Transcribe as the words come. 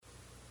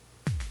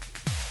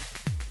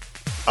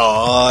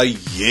Aw,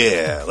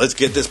 yeah. Let's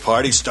get this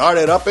party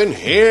started up in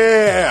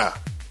here.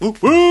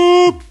 Whoop,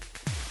 whoop.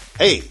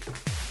 Hey,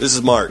 this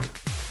is Mark.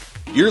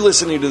 You're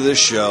listening to this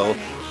show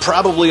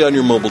probably on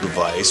your mobile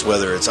device,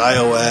 whether it's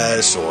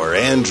iOS or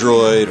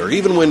Android or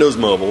even Windows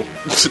Mobile.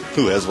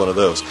 Who has one of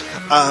those?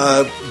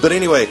 But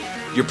anyway,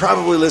 you're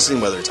probably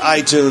listening whether it's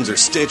iTunes or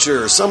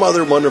Stitcher or some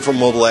other wonderful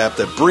mobile app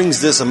that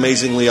brings this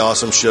amazingly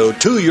awesome show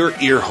to your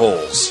ear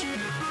holes.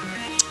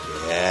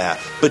 Yeah,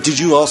 but did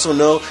you also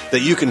know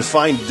that you can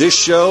find this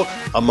show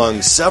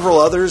among several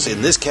others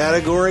in this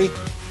category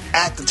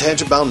at the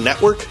Tangent Bound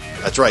Network?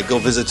 That's right, go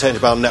visit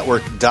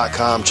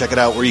tangentboundnetwork.com. Check it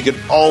out, where you can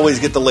always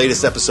get the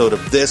latest episode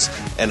of this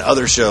and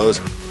other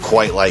shows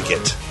quite like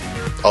it.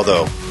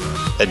 Although,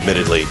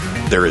 admittedly,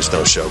 there is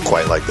no show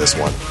quite like this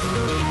one.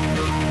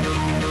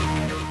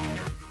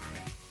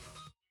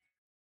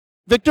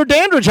 Victor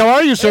Dandridge, how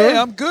are you, sir? Hey,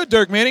 I'm good,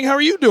 Dirk Manning. How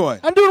are you doing?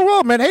 I'm doing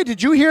well, man. Hey,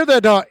 did you hear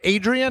that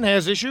Adrian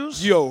has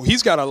issues? Yo,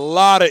 he's got a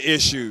lot of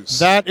issues.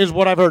 That is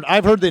what I've heard.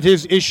 I've heard that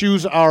his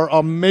issues are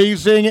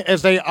amazing,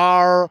 as they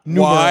are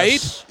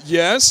numerous. Wide,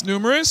 yes,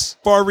 numerous,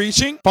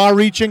 far-reaching.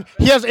 Far-reaching.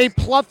 He has a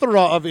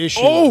plethora of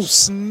issues. Oh,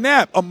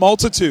 snap, a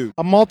multitude.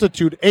 A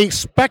multitude, a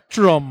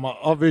spectrum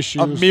of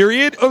issues. A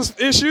myriad of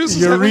issues?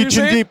 You're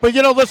reaching deep. But,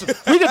 listen,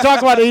 we can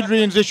talk about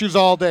Adrian's issues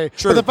all day.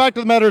 True. But the fact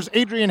of the matter is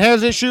Adrian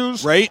has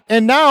issues. Right.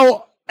 And now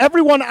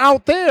everyone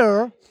out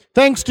there,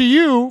 thanks to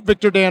you,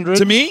 Victor Dandridge.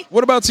 To me?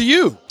 What about to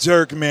you,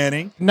 Dirk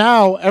Manning?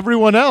 Now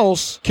everyone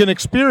else can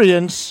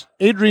experience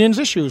Adrian's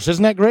issues.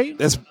 Isn't that great?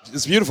 It's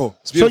beautiful.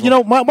 It's So,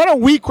 beautiful. why don't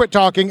we quit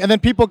talking and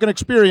then people can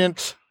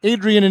experience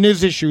Adrian and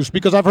his issues,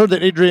 because I've heard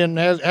that Adrian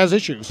has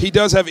issues. He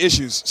does have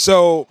issues.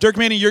 So, Dirk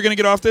Manning, you're going to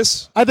get off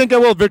this? I think I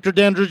will, Victor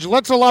Dandridge.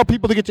 Let's allow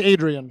people to get to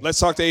Adrian. Let's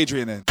talk to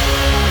Adrian then.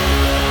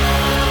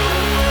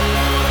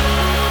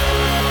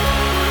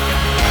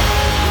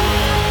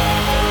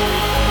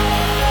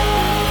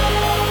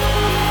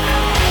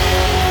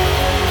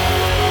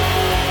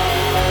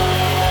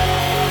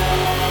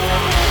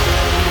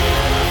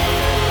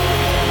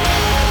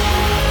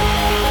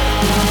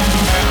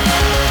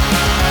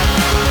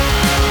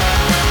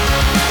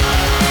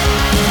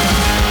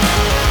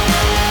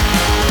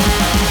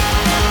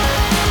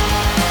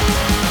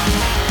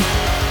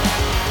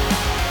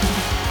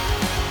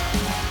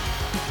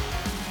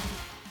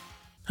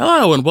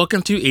 Hello and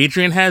welcome to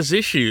Adrian Has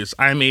Issues.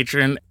 I'm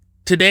Adrian.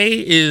 Today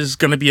is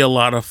going to be a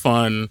lot of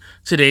fun.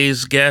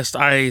 Today's guest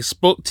I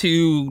spoke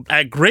to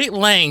at great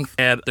length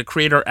at the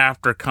Creator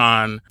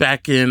AfterCon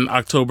back in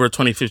October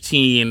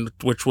 2015,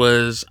 which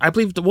was, I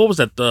believe, what was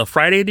that, the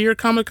Friday to your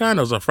Comic-Con?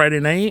 It was a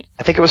Friday night?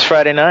 I think it was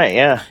Friday night,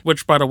 yeah.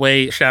 Which, by the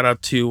way, shout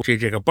out to J.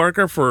 Jacob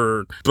Barker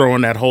for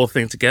throwing that whole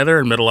thing together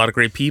and met a lot of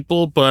great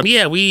people. But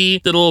yeah, we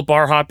did a little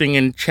bar hopping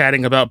and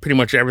chatting about pretty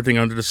much everything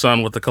under the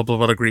sun with a couple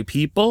of other great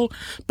people.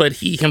 But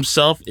he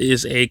himself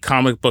is a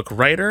comic book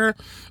writer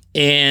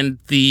and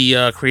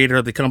the creator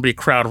of the company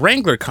Crowd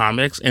Wrangler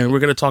Comics, and we're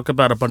going to talk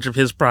about a bunch of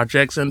his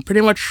projects and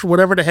pretty much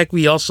whatever the heck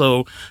we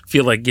also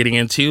feel like getting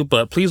into.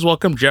 But please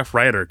welcome Jeff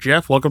Ryder.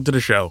 Jeff, welcome to the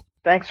show.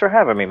 Thanks for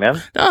having me, man.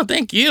 No,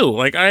 thank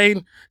you.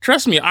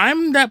 Trust me,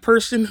 I'm that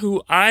person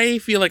who I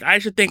feel like I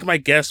should thank my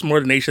guests more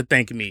than they should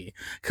thank me.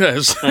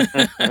 Because,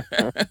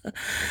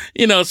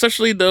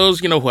 especially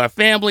those, who have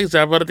families, that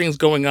have other things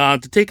going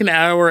on, to take an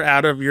hour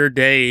out of your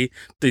day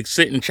to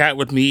sit and chat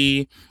with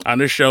me on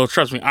this show.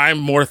 Trust me,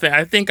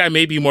 I think I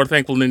may be more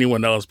thankful than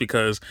anyone else,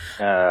 because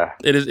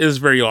it is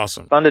very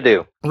awesome. Fun to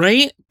do.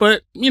 Right?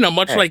 But,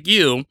 much like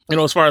you,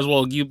 as far as,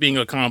 you being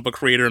a comic book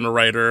creator and a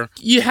writer,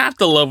 you have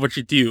to love what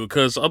you do,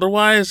 because otherwise,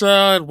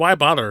 why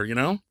bother,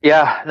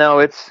 Yeah, no,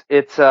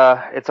 it's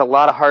a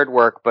lot of hard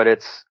work, but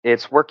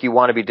it's work you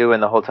want to be doing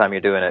the whole time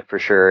you're doing it, for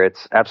sure.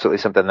 It's absolutely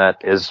something that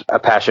is a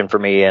passion for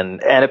me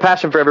and a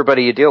passion for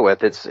everybody you deal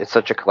with. It's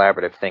such a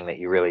collaborative thing that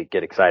you really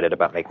get excited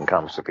about making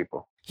comics for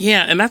people.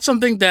 Yeah, and that's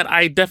something that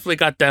I definitely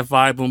got that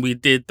vibe when we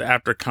did the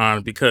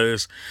AfterCon,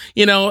 because,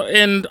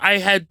 and I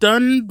had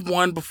done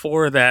one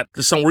before that.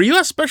 So were you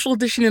at Special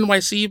Edition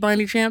NYC by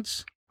any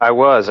chance? I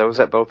was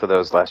at both of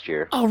those last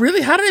year. Oh,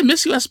 really? How did I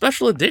miss you at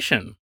Special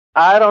Edition?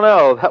 I don't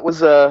know. That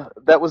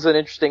was an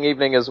interesting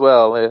evening as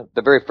well.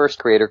 The very first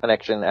Creator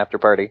Connection after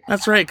party.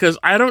 That's right, because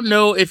I don't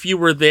know if you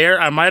were there.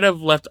 I might have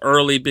left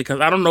early because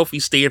I don't know if we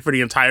stayed for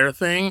the entire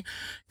thing,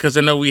 because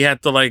I know we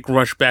had to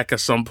rush back at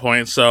some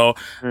point. So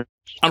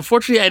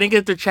unfortunately, I didn't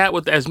get to chat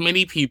with as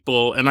many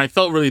people, and I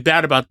felt really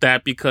bad about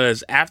that,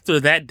 because after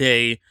that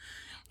day,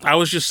 I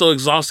was just so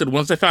exhausted.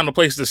 Once I found a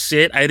place to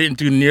sit, I didn't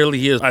do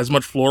nearly as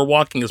much floor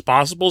walking as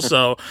possible.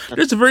 So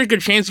there's a very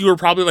good chance you were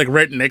probably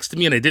right next to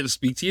me and I didn't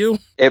speak to you.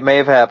 It may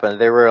have happened.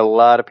 There were a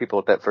lot of people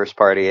at that first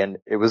party, and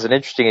it was an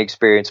interesting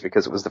experience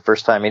because it was the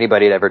first time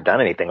anybody had ever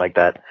done anything like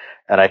that.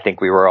 And I think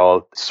we were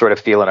all sort of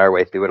feeling our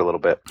way through it a little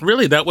bit.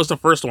 Really? That was the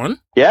first one?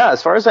 Yeah.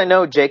 As far as I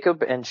know,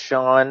 Jacob,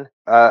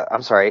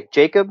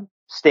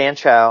 Stan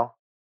Chow,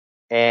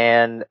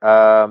 and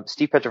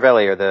Steve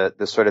Petrovelli are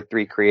the sort of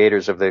three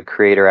creators of the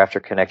Creator After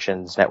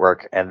Connections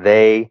network, and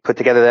they put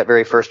together that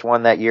very first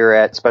one that year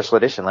at Special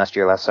Edition last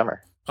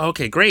summer.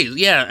 Okay, great.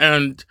 Yeah,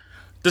 and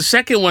The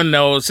second one,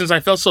 though, since I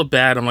felt so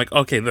bad, I'm like,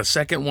 okay, the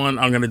second one,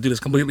 I'm going to do this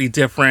completely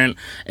different.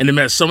 And it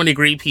met so many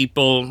great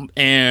people.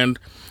 And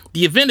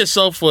the event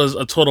itself was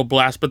a total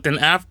blast. But then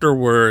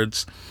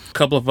afterwards, a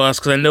couple of us,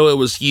 because I know it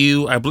was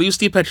you, I believe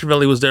Steve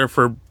Petrovelli was there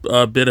for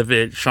a bit of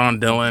it, Sean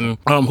Dillon,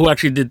 who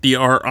actually did the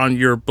art on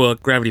your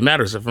book, Gravity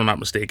Matters, if I'm not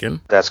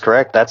mistaken. That's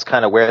correct. That's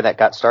kind of where that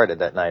got started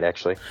that night,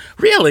 actually.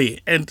 Really?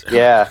 And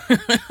yeah.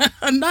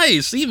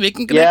 Nice. See,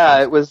 making connections.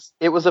 Yeah,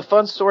 it was a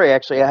fun story,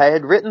 actually. I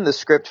had written the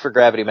script for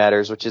Gravity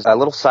Matters, which is a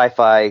little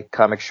sci-fi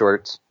comic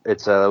short.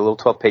 It's a little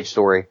 12-page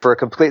story for a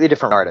completely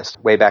different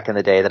artist way back in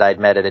the day that I'd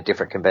met at a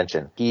different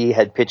convention. He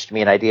had pitched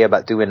me an idea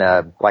about doing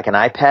an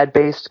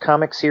iPad-based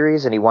comic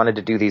series, and he wanted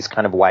to do these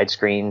kind of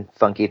widescreen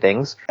funky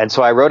things. And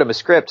so I wrote him a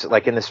script,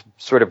 like in this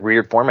sort of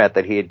weird format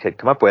that he had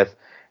come up with.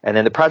 And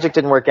then the project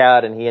didn't work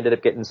out, and he ended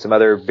up getting some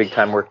other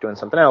big-time work doing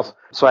something else.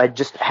 So I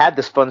just had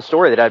this fun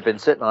story that I'd been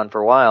sitting on for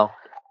a while.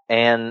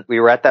 And we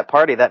were at that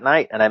party that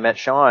night, and I met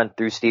Sean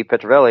through Steve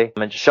Petrovelli.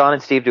 And Sean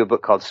and Steve do a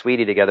book called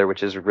Sweetie together,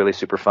 which is really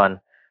super fun.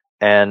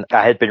 And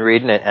I had been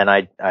reading it, and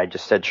I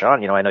just said,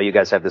 Sean, I know you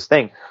guys have this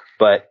thing,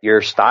 but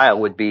your style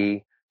would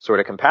be sort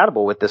of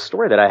compatible with this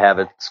story that I have.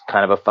 It's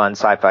kind of a fun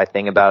sci-fi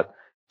thing about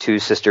two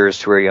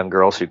sisters who are young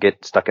girls who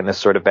get stuck in this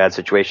sort of bad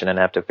situation and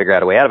have to figure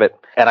out a way out of it.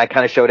 And I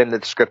kind of showed him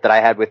the script that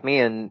I had with me,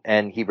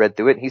 and he read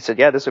through it, and he said,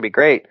 yeah, this would be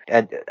great.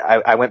 And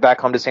I went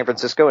back home to San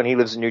Francisco, and he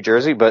lives in New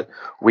Jersey, but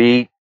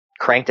we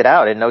cranked it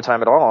out in no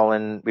time at all,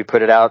 and we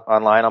put it out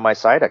online on my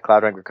site at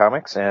Cloudrunner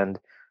Comics, and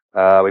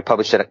we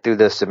published it through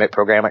the Submit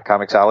program at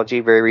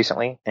Comixology very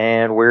recently,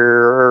 and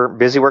we're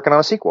busy working on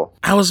a sequel.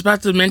 I was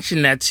about to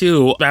mention that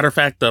too. Matter of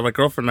fact, my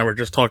girlfriend and I were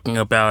just talking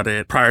about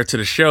it prior to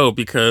the show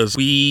because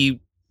we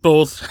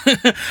both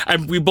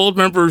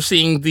remember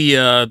seeing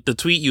the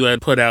tweet you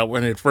had put out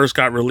when it first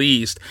got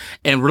released,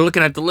 and we're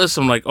looking at the list.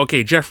 I'm like,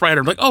 okay, Jeff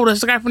Ryder. I'm like, oh, that's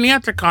the guy from the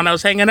Theatricon. I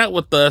was hanging out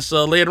with us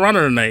later on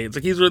in the night. It's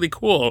like, he's really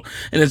cool.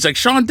 And it's like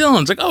Sean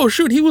Dillon's like, oh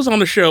shoot, he was on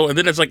the show. And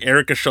then it's like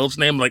Erica Schultz's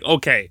name. I'm like,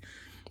 okay,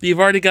 you've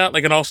already got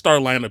like an all-star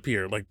lineup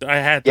here. Like I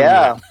had to.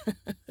 Yeah.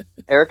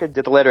 Erica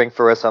did the lettering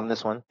for us on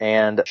this one,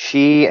 and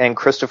she and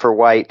Christopher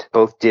White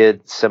both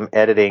did some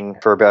editing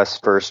for us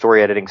for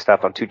story editing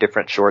stuff on two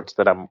different shorts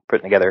that I'm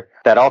putting together.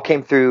 That all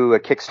came through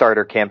a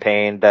Kickstarter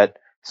campaign that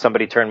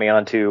somebody turned me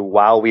on to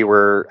while we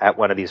were at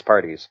one of these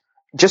parties.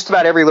 Just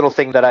about every little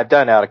thing that I've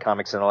done out of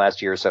comics in the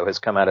last year or so has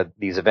come out of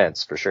these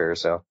events for sure.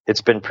 So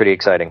it's been pretty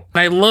exciting.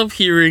 I love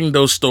hearing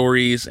those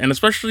stories, and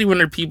especially when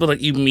they're people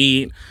that you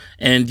meet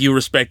and you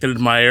respect and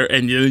admire,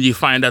 and you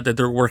find out that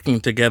they're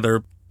working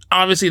together.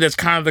 Obviously, that's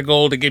kind of the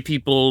goal, to get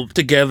people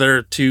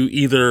together to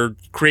either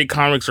create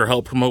comics or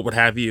help promote what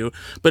have you.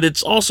 But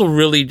it's also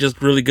really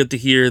good to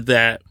hear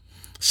that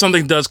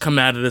something does come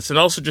out of this, and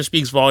also just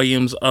speaks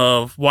volumes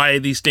of why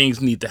these things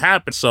need to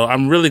happen. So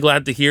I'm really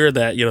glad to hear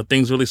that,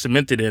 things really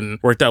cemented and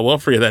worked out well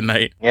for you that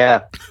night.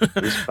 Yeah,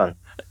 it was fun.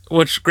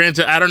 Which,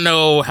 granted, I don't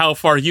know how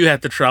far you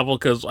had to travel,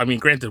 because,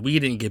 granted, we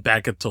didn't get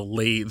back until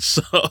late,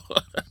 so...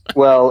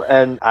 Well,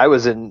 and I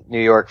was in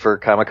New York for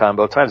Comic-Con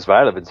both times, but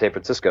I live in San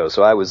Francisco,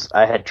 so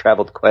I had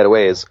traveled quite a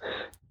ways.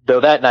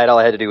 Though that night, all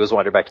I had to do was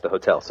wander back to the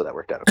hotel, so that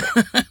worked out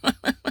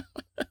okay.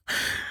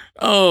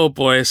 Oh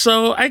boy.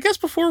 So I guess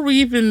before we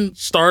even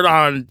start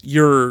on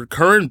your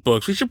current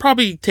books, we should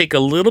probably take a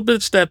little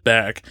bit step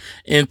back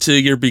into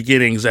your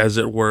beginnings, as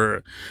it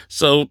were.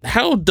 So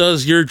how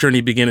does your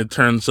journey begin in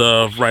terms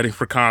of writing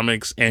for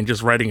comics and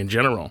just writing in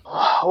general?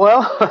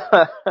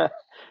 Well,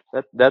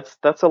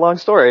 that's a long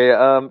story,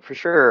 for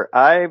sure.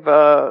 I've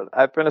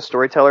been a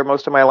storyteller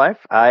most of my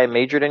life. I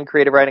majored in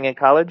creative writing in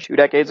college 2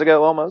 decades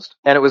ago almost.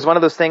 And it was one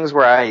of those things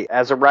where I,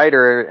 as a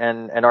writer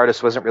and an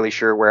artist, wasn't really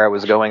sure where I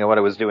was going and what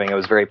I was doing. I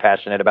was very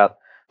passionate about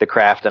the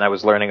craft, and I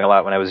was learning a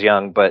lot when I was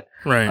young. But,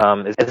 right.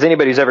 As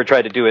anybody who's ever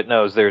tried to do it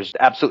knows, there's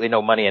absolutely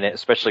no money in it,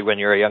 especially when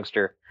you're a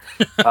youngster.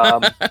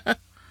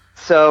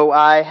 So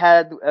I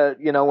had,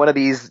 one of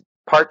these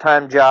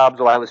part-time jobs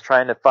while I was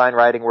trying to find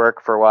writing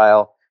work for a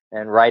while.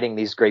 And writing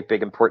these great,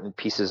 big, important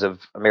pieces of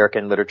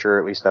American literature,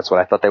 at least that's what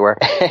I thought they were,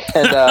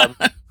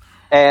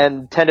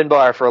 and tended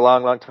bar for a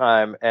long, long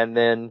time. And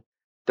then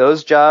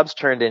those jobs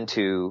turned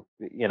into,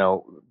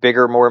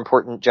 bigger, more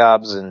important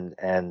jobs.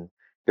 And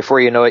before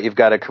you know it, you've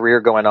got a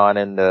career going on,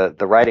 and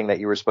the writing that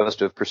you were supposed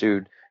to have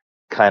pursued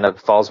kind of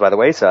falls by the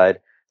wayside.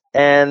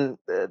 And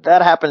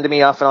that happened to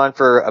me off and on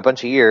for a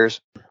bunch of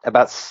years.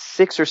 About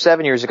 6 or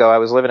 7 years ago, I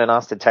was living in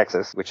Austin,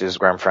 Texas, which is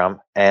where I'm from.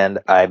 And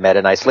I met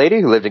a nice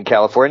lady who lived in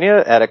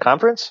California at a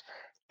conference.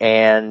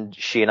 And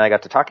she and I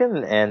got to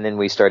talking, and then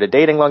we started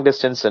dating long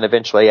distance. And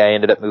eventually I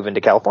ended up moving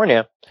to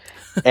California.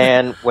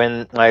 And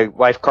when my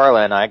wife,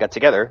 Carla, and I got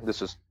together,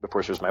 this was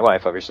before she was my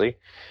wife, obviously,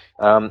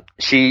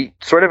 she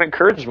sort of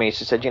encouraged me.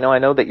 She said, I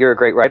know that you're a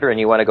great writer and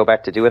you want to go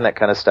back to doing that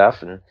kind of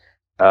stuff. And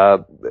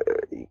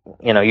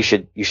you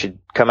should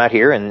come out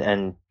here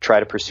and try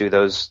to pursue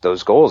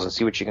those goals and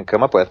see what you can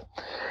come up with.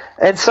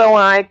 And so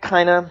I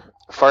kind of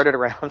farted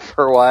around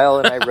for a while,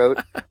 and I wrote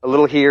a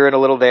little here and a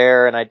little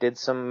there, and I did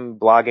some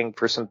blogging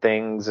for some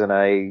things, and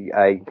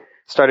I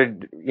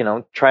started,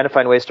 trying to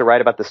find ways to write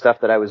about the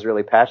stuff that I was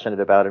really passionate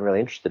about and really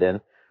interested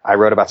in. I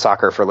wrote about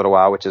soccer for a little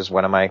while, which is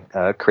one of my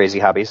crazy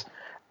hobbies.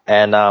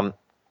 And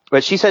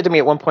but she said to me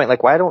at one point,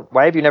 like,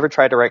 why have you never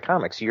tried to write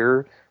comics?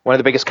 You're one of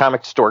the biggest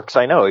comic dorks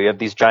I know. You have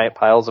these giant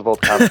piles of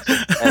old comics.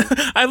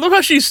 And I love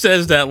how she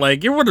says that.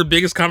 Like, you're one of the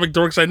biggest comic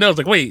dorks I know. It's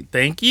like, wait,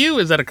 thank you?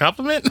 Is that a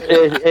compliment?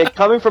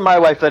 Coming from my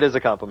wife, that is a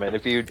compliment.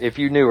 If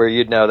you knew her,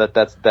 you'd know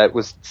that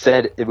was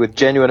said with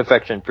genuine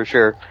affection for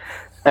sure.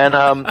 And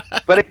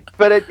but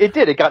it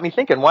did. It got me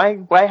thinking.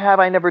 Why have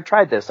I never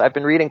tried this? I've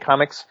been reading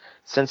comics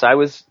since I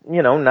was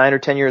 9 or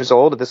 10 years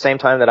old. At the same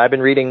time that I've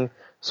been reading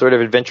sort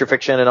of adventure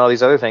fiction and all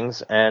these other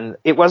things. And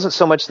it wasn't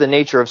so much the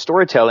nature of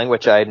storytelling,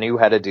 which I knew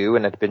how to do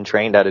and had been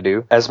trained how to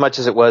do, as much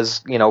as it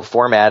was,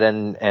 format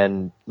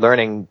and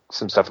learning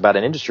some stuff about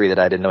an industry that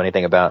I didn't know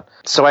anything about.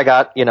 So I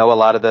got, a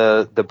lot of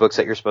the books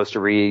that you're supposed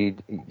to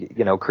read,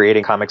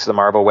 creating comics the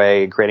Marvel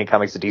way, creating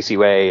comics the DC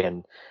way,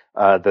 and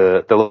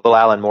the little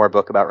Alan Moore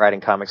book about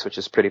writing comics, which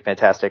is pretty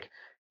fantastic.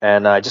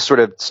 And I just sort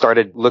of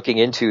started looking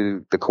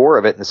into the core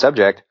of it and the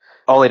subject,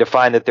 only to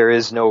find that there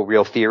is no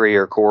real theory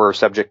or core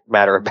subject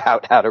matter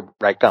about how to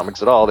write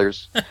comics at all.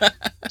 There's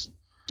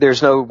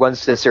no one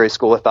necessary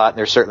school of thought, and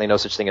there's certainly no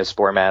such thing as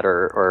format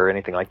or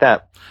anything like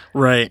that.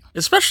 Right.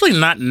 Especially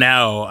not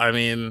now. I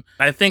mean,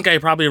 I think I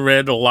probably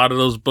read a lot of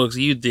those books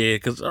you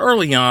did, because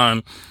early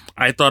on,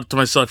 I thought to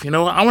myself,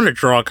 I want to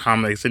draw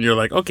comics. And you're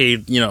like, okay,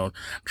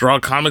 draw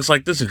comics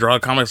like this and draw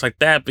comics like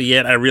that. But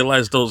yet I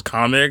realized those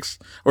comics,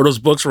 or those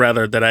books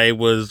rather, that I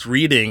was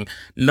reading,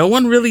 no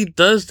one really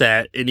does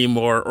that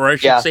anymore. Or I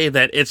should say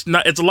that it's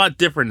a lot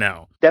different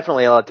now.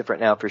 Definitely a lot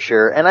different now for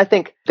sure. And I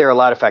think there are a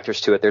lot of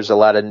factors to it. There's a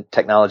lot of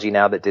technology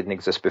now that didn't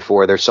exist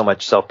before. There's so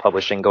much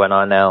self-publishing going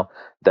on now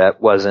that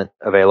wasn't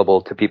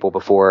available to people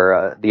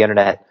before the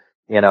internet.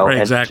 Right,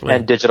 exactly.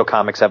 And digital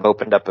comics have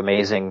opened up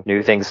amazing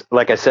new things.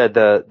 Like I said,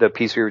 the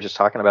piece we were just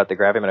talking about, the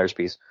Gravimeters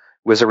piece,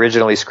 was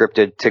originally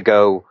scripted to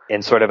go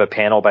in sort of a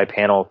panel by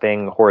panel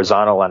thing,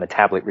 horizontal on a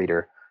tablet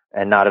reader,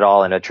 and not at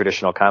all in a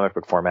traditional comic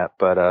book format.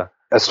 But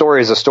a story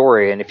is a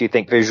story, and if you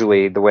think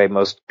visually the way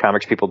most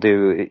comics people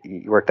do,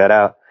 you work that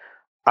out.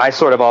 I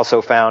sort of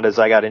also found as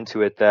I got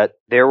into it that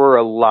there were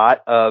a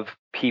lot of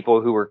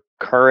people who were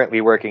currently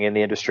working in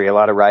the industry, a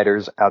lot of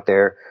writers out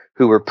there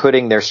who were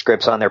putting their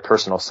scripts on their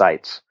personal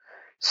sites.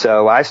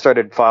 So I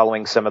started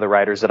following some of the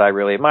writers that I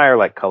really admire,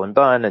 like Cullen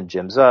Bunn and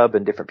Jim Zub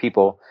and different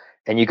people.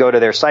 And you go to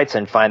their sites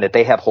and find that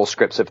they have whole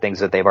scripts of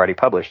things that they've already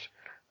published.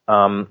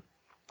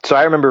 So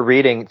I remember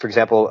reading, for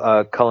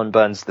example, Cullen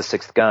Bunn's The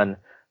Sixth Gun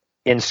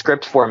in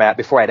script format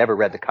before I'd ever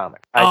read the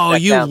comic. Oh,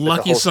 you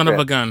lucky son of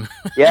a gun.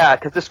 Yeah,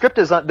 because the script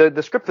is on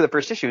the script for the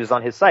first issue is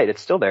on his site.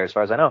 It's still there as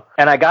far as I know.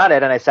 And I got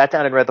it and I sat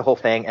down and read the whole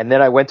thing. And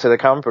then I went to the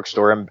comic book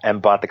store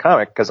and bought the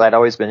comic because I'd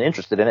always been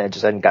interested in it. I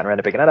just hadn't gotten around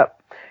to picking it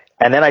up.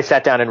 And then I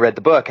sat down and read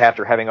the book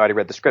after having already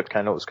read the script, kind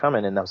of know what was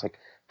coming. And I was like,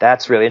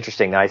 that's really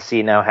interesting. I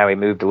see now how he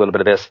moved a little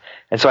bit of this.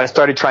 And so I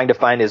started trying to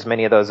find as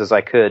many of those as I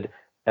could.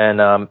 And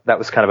that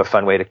was kind of a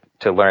fun way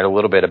to learn a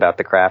little bit about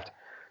the craft.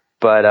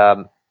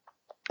 But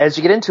as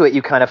you get into it,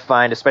 you kind of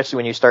find, especially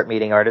when you start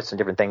meeting artists and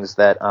different things,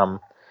 that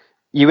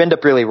you end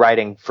up really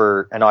writing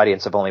for an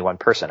audience of only one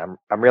person.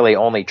 I'm really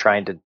only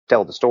trying to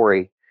tell the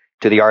story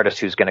to the artist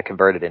who's going to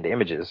convert it into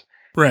images.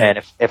 Right.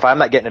 And if I'm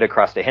not getting it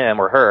across to him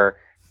or her,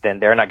 then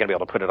they're not going to be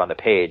able to put it on the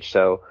page.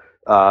 So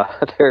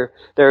there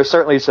are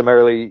certainly some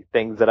early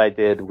things that I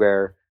did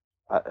where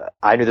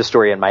I knew the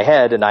story in my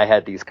head and I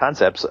had these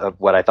concepts of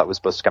what I thought was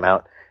supposed to come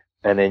out.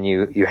 And then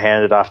you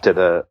hand it off to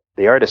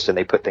the artist and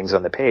they put things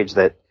on the page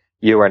that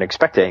you weren't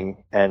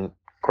expecting. And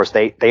of course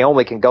they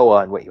only can go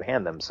on what you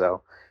hand them.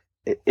 So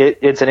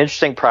it's an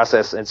interesting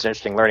process. It's an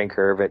interesting learning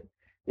curve.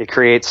 It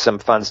creates some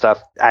fun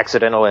stuff,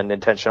 accidental and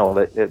intentional,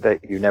 that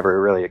you never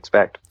really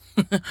expect.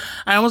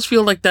 I almost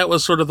feel like that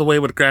was sort of the way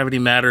with Gravity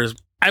Matters.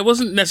 I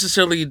wasn't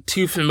necessarily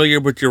too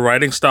familiar with your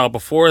writing style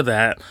before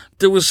that.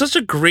 There was such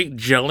a great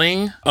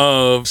gelling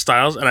of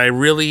styles, and I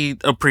really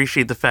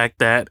appreciate the fact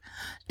that,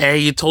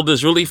 you told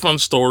this really fun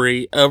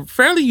story, a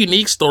fairly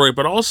unique story,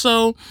 but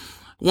also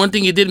one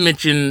thing you did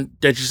mention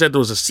that you said there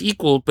was a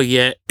sequel, but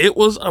yet it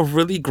was a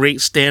really great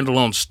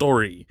standalone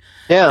story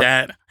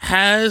that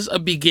has a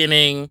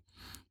beginning,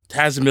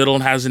 has a middle,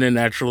 and has an end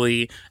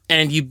naturally,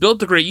 and you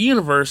built a great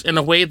universe in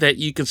a way that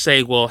you can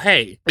say, well,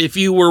 hey, if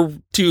you were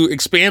to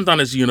expand on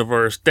this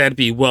universe, that'd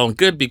be well and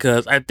good,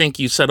 because I think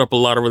you set up a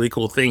lot of really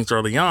cool things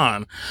early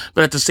on.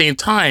 But at the same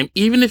time,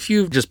 even if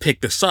you've just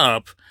picked this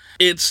up,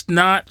 it's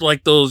not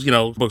like those,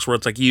 books where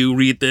it's like you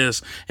read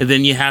this and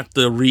then you have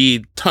to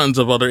read tons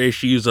of other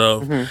issues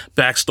of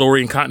backstory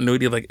and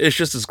continuity. Like, it's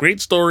just this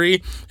great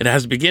story. It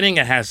has a beginning,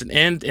 it has an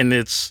end, and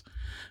it's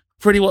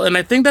pretty well. And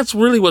I think that's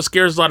really what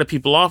scares a lot of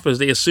people off, is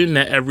they assume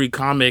that every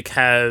comic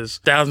has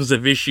thousands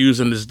of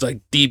issues and this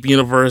like deep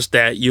universe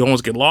that you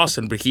almost get lost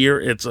in. But here,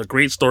 it's a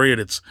great story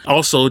and it's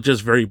also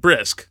just very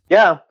brisk.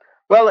 Yeah.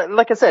 Well,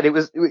 like I said,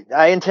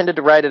 I intended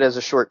to write it as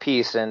a short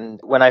piece. And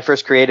when I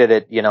first created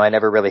it, I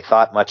never really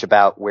thought much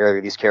about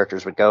where these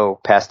characters would go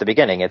past the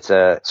beginning. It's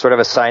a sort of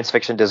a science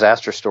fiction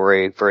disaster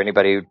story for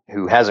anybody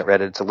who hasn't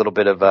read it. It's a little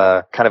bit of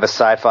a kind of a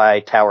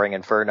sci-fi towering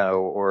inferno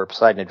or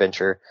Poseidon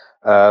adventure,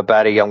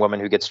 about a young woman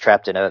who gets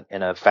trapped in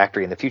a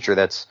factory in the future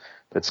that's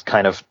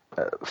kind of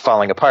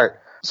falling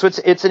apart. So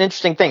it's an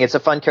interesting thing. It's a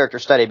fun character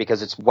study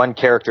because it's one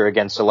character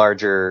against a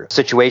larger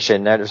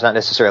situation. There's not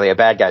necessarily a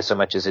bad guy so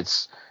much as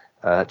it's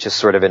just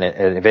sort of an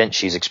event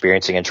she's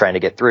experiencing and trying to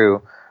get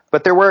through.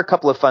 But there were a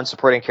couple of fun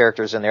supporting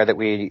characters in there that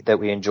we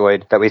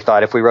enjoyed, that we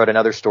thought if we wrote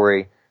another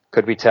story,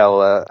 could we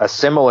tell a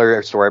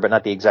similar story, but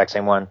not the exact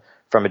same one,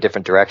 from a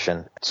different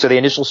direction. So the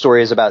initial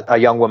story is about a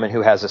young woman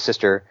who has a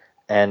sister.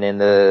 And in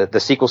the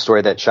sequel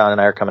story that Sean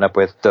and I are coming up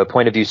with, the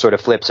point of view sort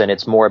of flips and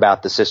it's more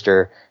about the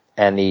sister.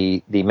 And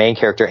the main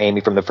character,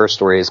 Amy, from the first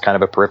story is kind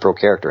of a peripheral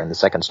character in the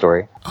second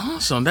story.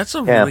 Awesome. That's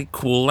a really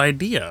cool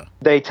idea.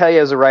 They tell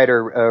you as a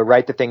writer,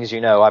 write the things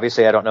you know.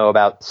 Obviously, I don't know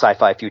about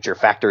sci-fi future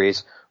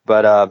factories,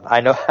 but I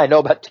know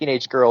about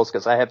teenage girls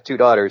because I have 2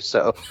 daughters.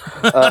 So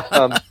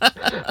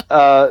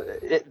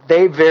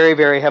they very,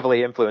 very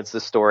heavily influenced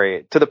the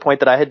story to the point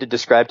that I had to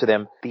describe to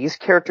them, these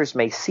characters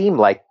may seem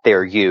like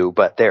they're you,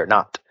 but they're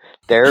not.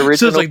 They're original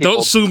so it's like, people.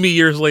 Don't sue me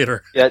years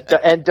later. Yeah,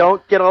 and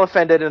don't get all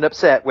offended and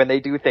upset when they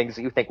do things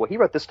that you think, well, he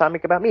wrote this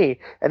comic about me,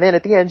 and then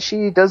at the end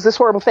she does this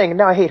horrible thing, and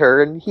now I hate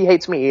her, and he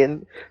hates me,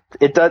 and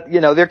it does.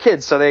 They're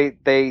kids, so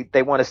they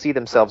want to see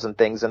themselves in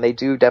things, and they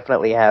do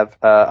definitely have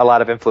a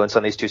lot of influence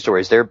on these 2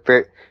 stories.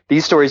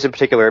 These stories in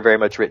particular are very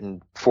much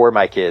written for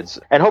my kids,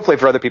 and hopefully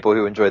for other people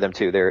who enjoy them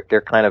too.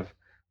 They're kind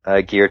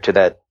of geared to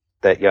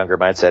that younger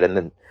mindset, and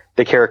then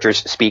the characters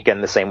speak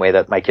in the same way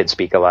that my kids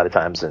speak a lot of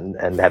times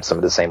and have some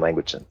of the same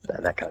language and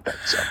that kind of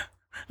thing. So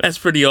that's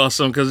pretty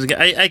awesome because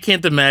I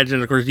can't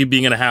imagine, of course, you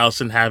being in a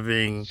house and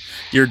having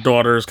your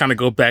daughters kind of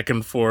go back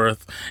and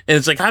forth. And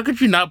it's like, how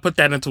could you not put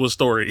that into a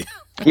story?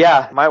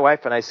 Yeah, my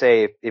wife and I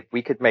say if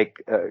we could make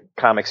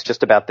comics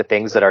just about the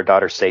things that our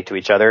daughters say to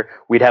each other,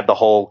 we'd have the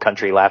whole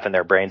country laughing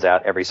their brains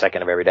out every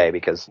second of every day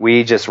because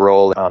we just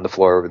roll on the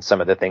floor with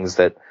some of the things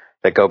that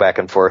go back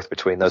and forth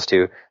between those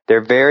 2.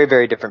 They're very,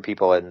 very different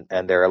people, and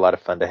they're a lot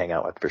of fun to hang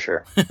out with for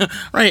sure.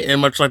 Right,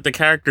 and much like the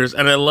characters.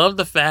 And I love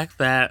the fact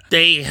that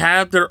they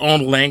have their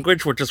own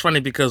language, which is funny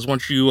because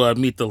once you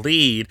meet the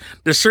lead,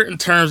 there's certain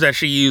terms that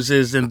she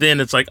uses, and then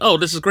it's like, oh,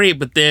 this is great.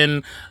 But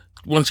then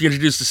once you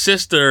introduce the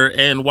sister,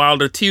 and while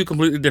they're 2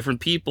 completely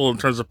different people in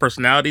terms of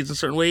personalities in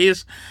certain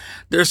ways,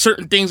 there are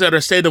certain things that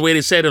are said the way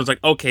they said it. It was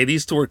like, okay,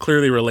 these 2 are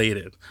clearly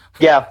related.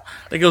 Yeah.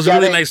 Like, it was a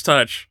really nice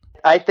touch.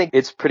 I think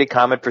it's pretty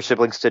common for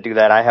siblings to do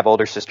that. I have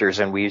older sisters,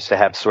 and we used to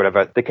have sort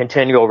of the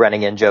continual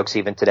running in jokes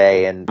even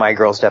today, and my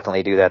girls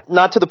definitely do that.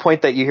 Not to the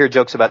point that you hear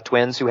jokes about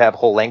twins who have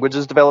whole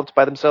languages developed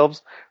by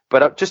themselves,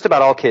 but just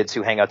about all kids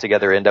who hang out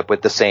together end up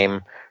with the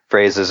same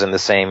phrases and the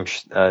same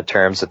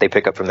terms that they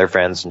pick up from their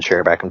friends and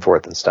share back and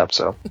forth and stuff.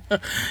 So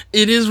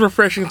it is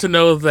refreshing to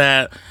know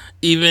that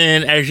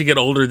even as you get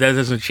older, that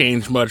doesn't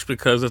change much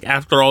because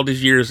after all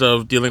these years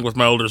of dealing with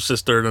my older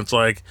sister, and it's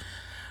like,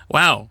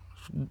 wow.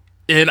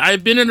 And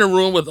I've been in a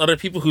room with other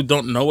people who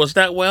don't know us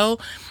that well,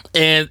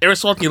 and every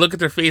so often you look at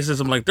their faces,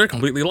 I'm like, they're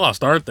completely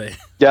lost, aren't they?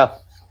 Yeah.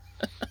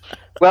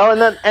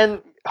 Well,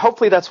 and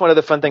hopefully that's one of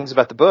the fun things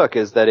about the book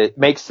is that it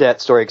makes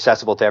that story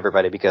accessible to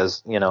everybody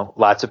because,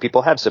 lots of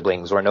people have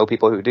siblings or know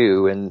people who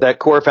do. And that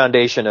core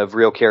foundation of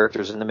real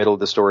characters in the middle of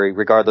the story,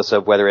 regardless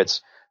of whether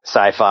it's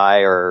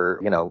sci-fi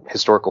or,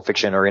 historical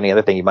fiction or any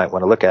other thing you might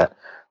want to look at,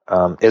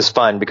 is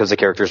fun because the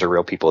characters are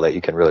real people that you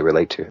can really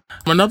relate to.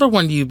 Another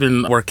one you've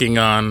been working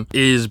on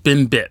is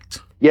Ben Bit.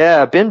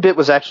 Yeah, Ben Bit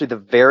was actually the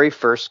very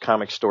first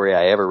comic story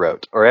I ever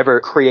wrote or ever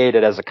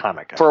created as a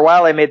comic. For a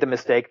while, I made the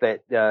mistake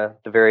that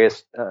the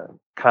various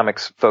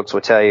comics folks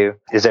will tell you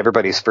is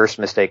everybody's first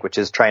mistake, which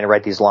is trying to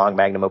write these long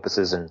magnum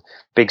opuses and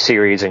big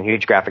series and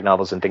huge graphic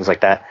novels and things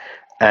like that.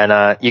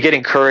 And you get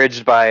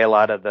encouraged by a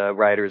lot of the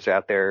writers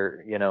out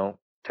there,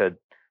 to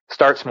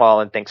start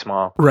small and think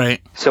small.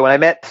 Right. So when I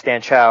met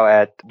Stan Chow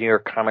at New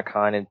York Comic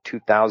Con in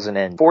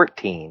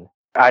 2014,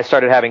 I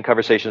started having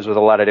conversations with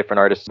a lot of different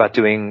artists about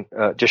doing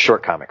just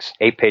short comics,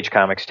 8-page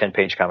comics,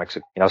 10-page comics,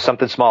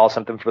 something small,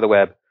 something for the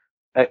web.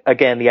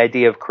 Again, the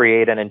idea of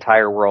create an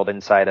entire world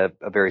inside a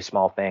very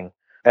small thing.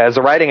 As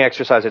a writing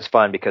exercise, it's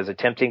fun because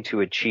attempting to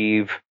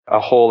achieve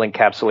a whole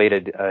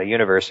encapsulated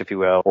universe, if you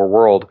will, or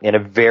world in a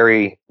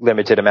very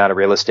limited amount of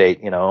real estate,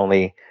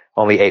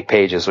 only 8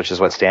 pages, which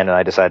is what Stan and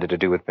I decided to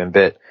do with Ben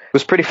Bit. It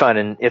was pretty fun,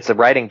 and it's a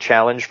writing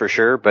challenge for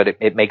sure, but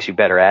it makes you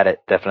better at it,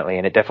 definitely,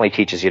 and it definitely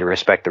teaches you to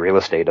respect the real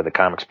estate of the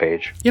comics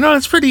page.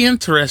 It's pretty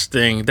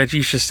interesting that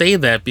you should say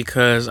that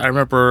because I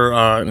remember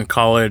in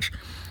college,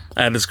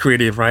 I had this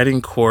creative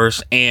writing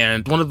course,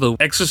 and one of the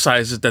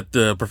exercises that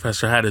the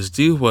professor had us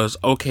do was,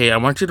 okay, I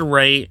want you to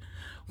write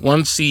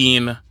one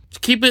scene,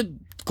 keep it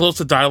close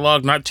to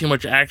dialogue, not too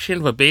much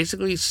action, but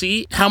basically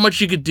see how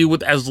much you could do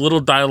with as little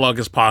dialogue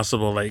as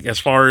possible. Like as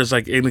far as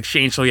like in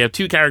exchange, so you have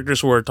two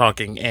characters who are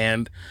talking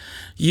and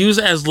use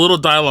as little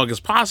dialogue as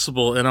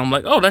possible. And I'm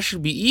like, oh, that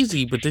should be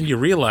easy. But then you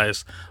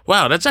realize,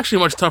 wow, that's actually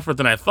much tougher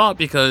than I thought,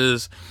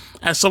 because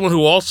as someone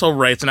who also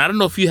writes, and I don't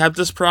know if you have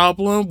this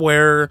problem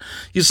where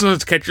you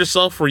sometimes catch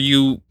yourself where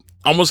you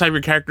almost have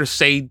your characters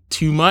say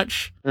too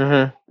much.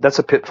 Mm-hmm. That's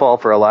a pitfall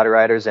for a lot of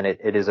writers, and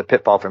it is a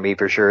pitfall for me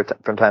for sure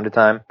from time to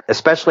time,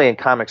 especially in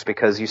comics,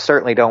 because you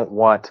certainly don't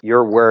want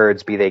your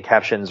words, be they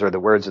captions or the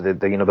words of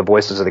the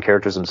voices of the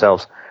characters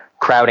themselves,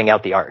 crowding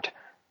out the art.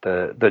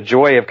 The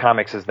joy of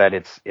comics is that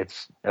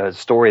it's a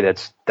story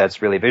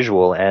that's really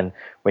visual, and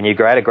when you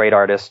get a great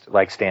artist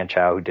like Stan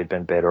Chow, who did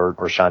Ben Bitt,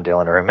 or Sean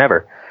Dillon or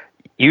whomever,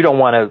 you don't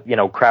want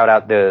to, crowd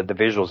out the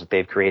visuals that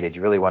they've created.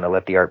 You really want to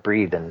let the art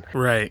breathe and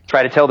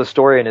try to tell the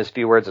story in as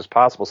few words as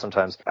possible.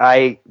 Sometimes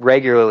I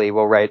regularly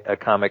will write a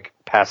comic,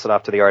 pass it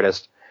off to the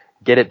artist,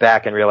 get it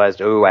back, and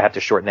realized, oh, I have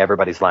to shorten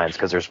everybody's lines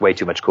because there's way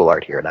too much cool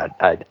art here,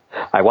 and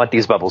I want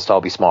these bubbles to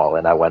all be small,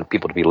 and I want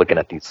people to be looking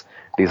at these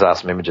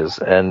awesome images.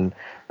 And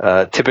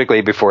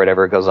typically, before it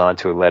ever goes on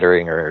to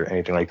lettering or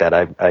anything like that,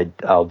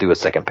 I'll do a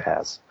second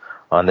pass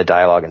on the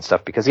dialogue and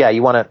stuff, because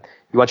you want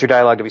your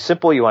dialogue to be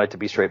simple. You want it to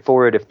be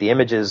straightforward. If the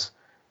images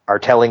are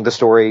telling the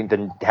story,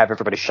 then have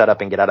everybody shut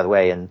up and get out of the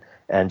way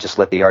and just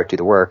let the art do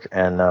the work.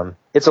 And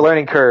it's a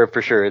learning curve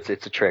for sure. It's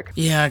a trick.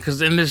 Yeah, because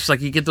then it's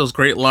like you get those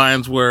great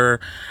lines where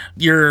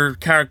your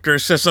character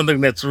says something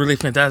that's really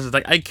fantastic.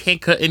 Like, I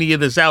can't cut any of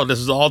this out. This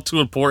is all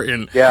too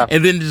important. Yeah.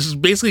 And then just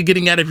basically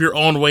getting out of your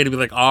own way to be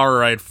like, all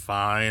right,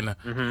 fine.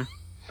 Mm-hmm.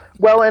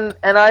 Well,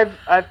 and I've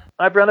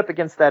run up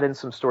against that in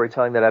some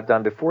storytelling that I've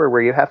done before,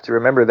 where you have to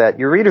remember that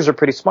your readers are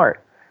pretty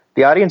smart.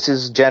 The audience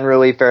is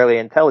generally fairly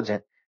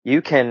intelligent.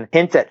 You can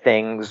hint at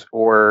things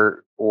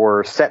or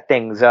set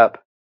things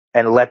up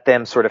and let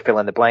them sort of fill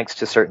in the blanks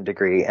to a certain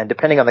degree. And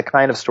depending on the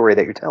kind of story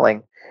that you're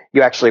telling,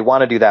 you actually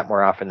want to do that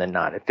more often than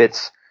not. If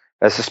it's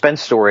a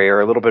suspense story or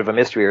a little bit of a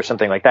mystery or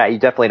something like that, you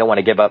definitely don't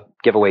want to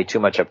give away too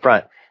much up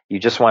front. You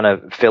just want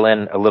to fill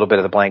in a little bit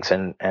of the blanks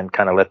and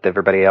kind of let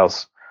everybody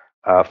else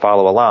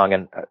follow along.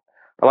 And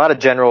a lot of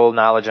general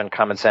knowledge and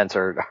common sense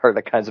are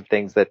the kinds of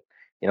things that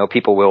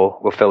people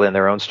will fill in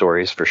their own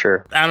stories for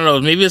sure. I don't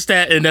know. Maybe it's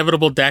that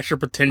inevitable dash of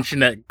pretension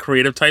that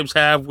creative types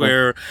have,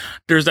 where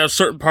there's that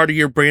certain part of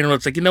your brain where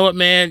it's like, you know what,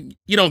 man,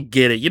 you don't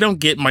get it. You don't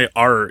get my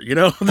art.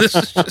 This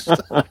is just.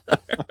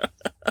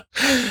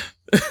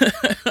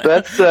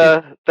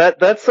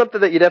 That's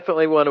something that you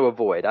definitely want to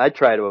avoid. I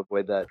try to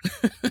avoid that.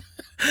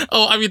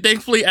 Oh, I mean,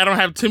 thankfully, I don't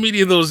have too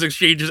many of those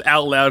exchanges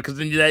out loud, because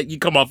then you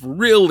come off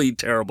really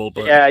terrible.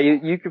 But yeah,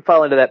 you can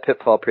fall into that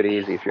pitfall pretty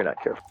easy if you're not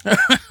careful.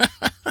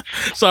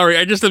 Sorry,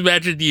 I just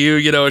imagined you.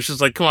 It's just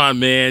like, come on,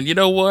 man. You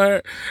know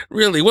what?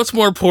 Really, what's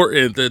more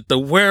important, the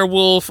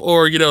werewolf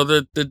or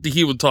the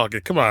human talking?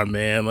 Come on,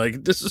 man.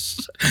 Like, this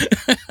is.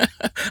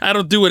 I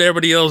don't do what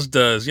everybody else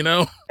does.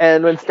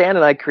 And when Stan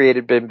and I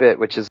created Ben Bitt,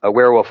 which is a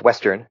werewolf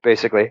western,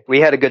 basically, we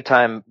had a good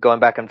time going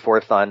back and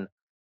forth on,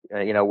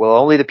 will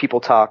only the people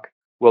talk?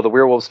 Will the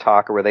werewolves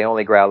talk, or will they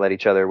only growl at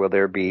each other? Will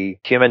there be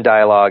human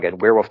dialogue and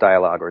werewolf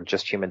dialogue, or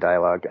just human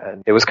dialogue?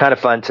 And it was kind of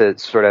fun to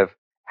sort of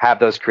have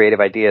those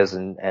creative ideas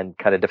and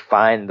kind of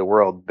define the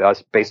world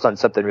based on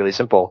something really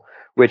simple,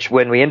 which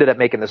when we ended up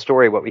making the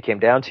story, what we came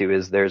down to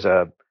is there's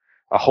a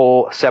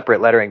whole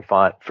separate lettering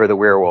font for the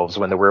werewolves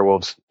when the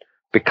werewolves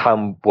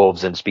become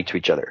wolves and speak to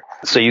each other.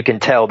 So you can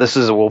tell this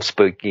is a wolf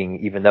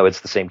speaking, even though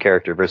it's the same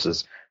character,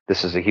 versus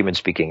this is a human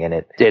speaking,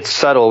 and it's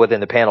subtle within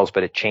the panels,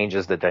 but it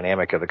changes the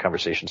dynamic of the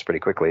conversations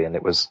pretty quickly. And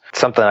it was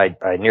something I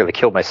nearly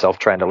killed myself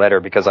trying to letter,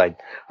 because I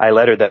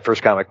lettered that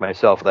first comic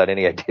myself without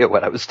any idea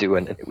what I was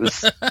doing. And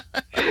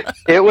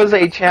it was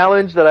a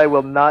challenge that I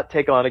will not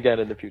take on again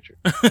in the future.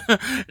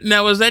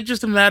 Now, was that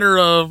just a matter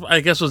of,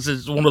 I guess, was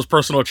it one of those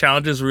personal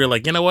challenges where you're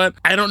like, you know what,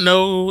 I don't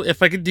know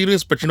if I could do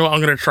this, but I'm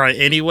going to try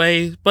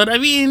anyway. But I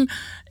mean,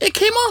 it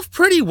came off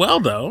pretty well,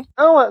 though.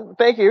 Oh,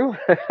 thank you.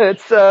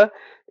 It's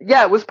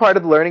yeah, it was part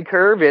of the learning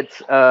curve.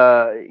 It's,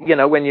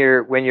 when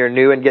you're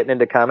new and getting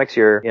into comics,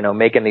 you're,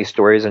 making these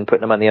stories and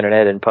putting them on the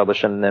internet and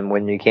publishing them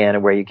when you can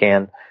and where you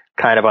can,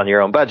 kind of on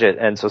your own budget.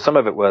 And so some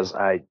of it was,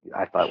 I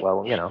thought,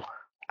 well,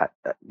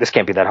 this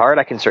can't be that hard.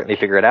 I can certainly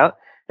figure it out.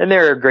 And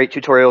there are great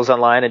tutorials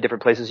online and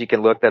different places you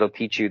can look that'll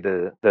teach you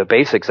the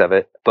basics of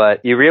it.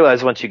 But you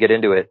realize once you get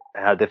into it,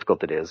 how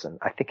difficult it is. And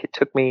I think it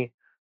took me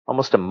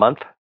almost a month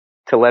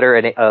to letter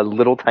a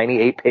little tiny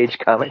 8-page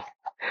comic.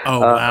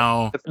 Oh,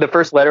 wow. The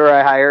first letterer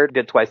I hired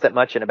did twice that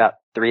much in about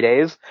 3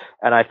 days.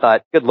 And I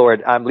thought, good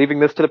Lord, I'm leaving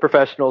this to the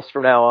professionals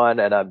from now on,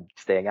 and I'm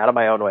staying out of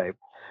my own way.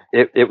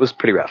 It was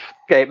pretty rough.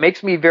 Okay, it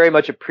makes me very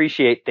much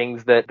appreciate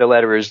things that the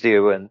letterers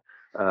do. And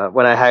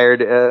when I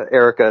hired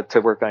Erica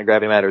to work on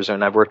Gravity Matters,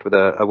 and I've worked with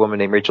a woman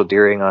named Rachel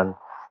Deering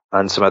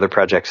on some other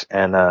projects,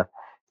 and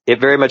it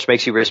very much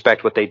makes you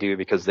respect what they do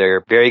because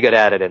they're very good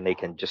at it and they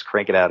can just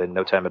crank it out in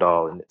no time at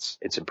all. And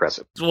it's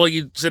impressive. Well,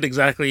 you said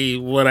exactly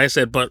what I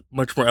said, but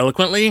much more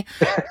eloquently.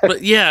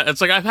 But yeah, it's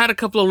like I've had a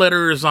couple of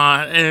letters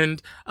on,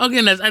 and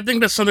again, I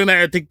think that's something that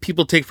I think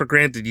people take for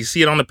granted. You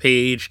see it on the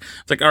page.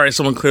 It's like, all right,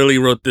 someone clearly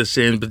wrote this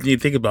in, but then you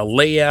think about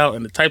layout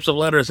and the types of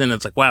letters, and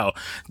it's like, wow,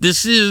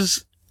 this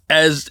is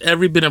as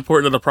every bit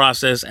important to the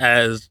process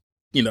as,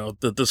 you know,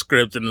 the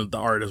script and the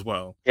art as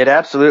well. It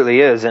absolutely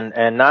is.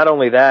 And not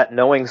only that,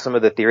 knowing some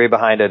of the theory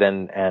behind it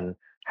and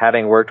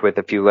having worked with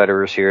a few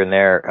letterers here and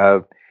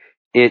there,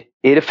 it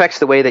affects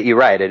the way that you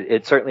write.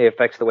 It certainly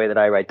affects the way that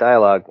I write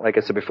dialogue. Like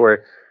I said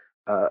before,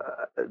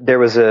 there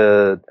was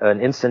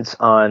an instance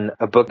on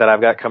a book that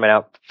I've got coming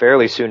out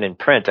fairly soon in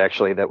print,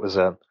 actually, that was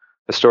a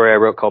story I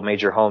wrote called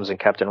Major Holmes and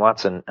Captain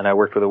Watson. And I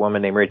worked with a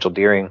woman named Rachel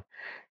Deering.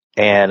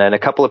 And in a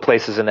couple of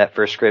places in that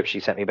first script, she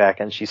sent me back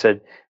and she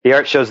said, the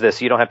art shows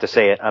this. You don't have to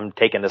say it. I'm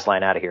taking this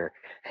line out of here.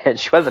 And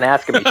she wasn't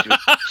asking me.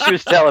 She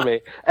was telling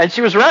me. And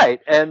she was right.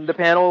 And the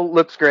panel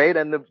looks great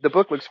and the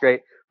book looks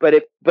great. But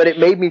it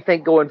made me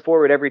think going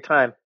forward every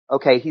time,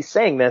 okay, he's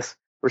saying this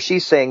or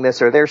she's saying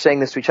this or they're saying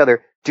this to each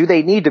other. Do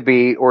they need to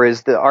be, or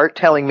is the art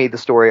telling me the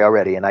story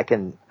already? And I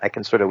can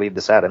sort of leave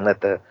this out and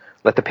let the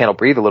panel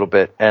breathe a little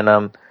bit.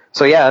 And,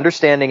 so yeah,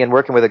 understanding and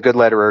working with a good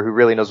letterer who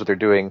really knows what they're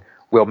doing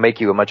will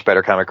make you a much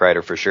better comic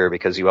writer for sure,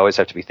 because you always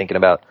have to be thinking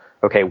about,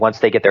 okay, once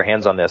they get their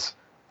hands on this,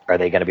 are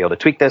they going to be able to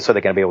tweak this? Are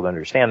they going to be able to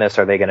understand this?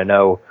 Are they going to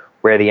know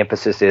where the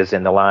emphasis is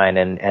in the line?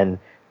 And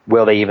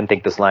will they even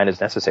think this line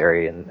is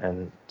necessary?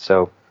 And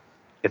so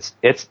it's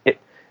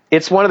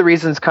one of the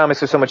reasons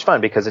comics are so much fun,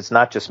 because it's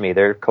not just me.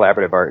 They're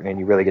collaborative art, and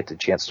you really get the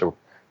chance to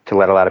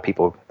let a lot of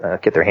people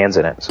get their hands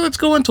in it. So let's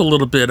go into a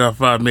little bit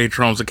of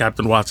Major Holmes and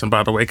Captain Watson,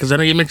 by the way, because I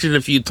know you mentioned it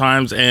a few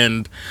times,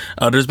 and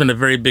there's been a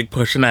very big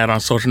push in that on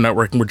social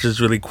networking, which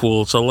is really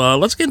cool. So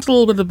let's get into a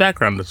little bit of the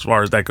background as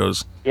far as that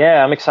goes.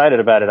 Yeah, I'm excited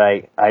about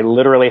it. I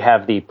literally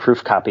have the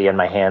proof copy in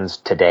my hands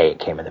today. It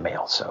came in the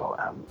mail, so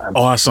I'm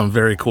awesome.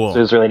 Very cool. So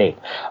it was really neat.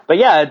 But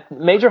yeah,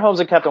 Major Holmes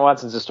and Captain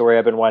Watson's a story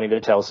I've been wanting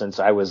to tell since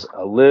I was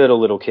a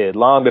little kid,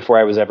 long before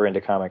I was ever into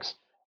comics.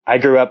 I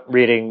grew up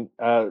reading,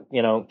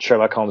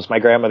 Sherlock Holmes. My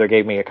grandmother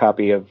gave me a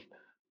copy of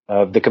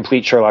the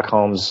complete Sherlock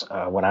Holmes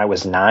when I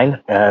was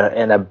 9,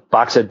 and a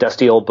box of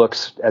dusty old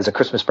books as a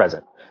Christmas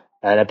present.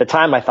 And at the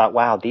time, I thought,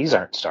 wow, these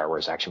aren't Star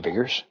Wars action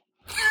figures.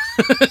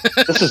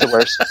 This is the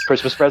worst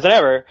Christmas present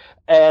ever.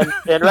 And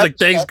like,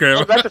 thanks,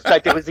 girl. In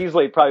retrospect, it was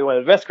easily probably one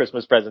of the best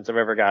Christmas presents I've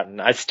ever gotten.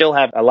 I still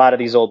have a lot of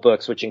these old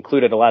books, which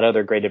included a lot of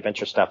other great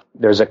adventure stuff.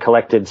 There's a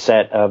collected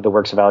set of the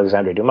works of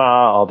Alexandre Dumas,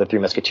 all the Three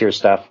Musketeers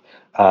stuff.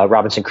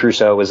 Robinson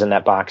Crusoe was in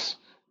that box,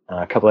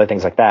 a couple of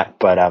things like that.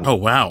 But oh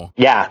wow,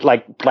 yeah,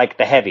 like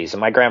the heavies.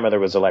 And my grandmother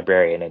was a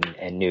librarian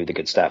and knew the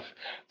good stuff.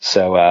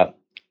 So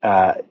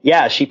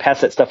yeah, she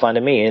passed that stuff on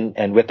to me,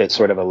 and with it,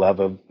 sort of a love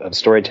of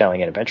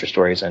storytelling and adventure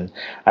stories. And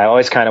I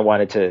always kind of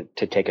wanted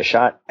to take a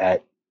shot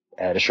at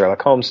a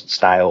Sherlock Holmes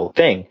style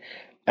thing.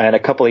 And a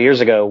couple of years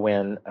ago,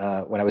 when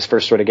I was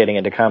first sort of getting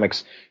into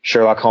comics,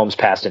 Sherlock Holmes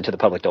passed into the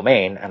public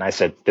domain, and I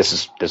said, "This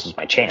is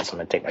my chance. I'm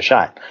going to take my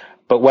shot."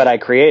 But what I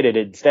created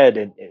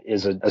instead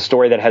is a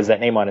story that has that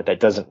name on it that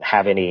doesn't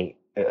have any,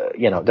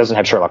 doesn't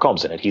have Sherlock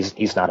Holmes in it.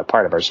 He's not a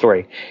part of our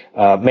story.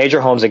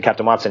 Major Holmes and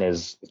Captain Watson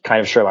is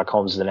kind of Sherlock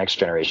Holmes the next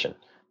generation,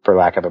 for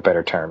lack of a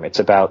better term. It's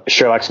about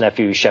Sherlock's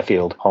nephew,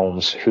 Sheffield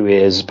Holmes, who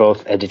is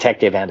both a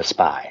detective and a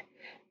spy.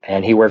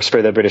 And he works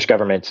for the British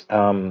government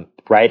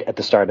right at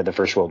the start of the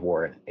First World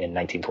War in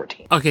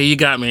 1914. Okay, you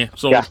got me.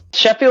 So yeah,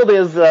 Sheffield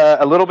is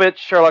a little bit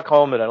Sherlock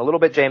Holmes and a little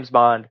bit James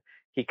Bond.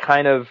 He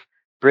kind of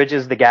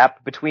bridges the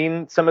gap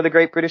between some of the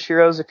great British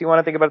heroes, if you want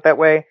to think about it that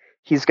way.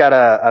 He's got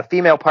a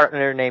female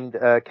partner named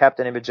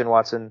Captain Imogen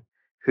Watson,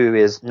 who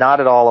is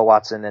not at all a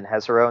Watson and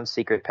has her own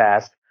secret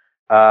past.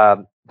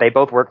 They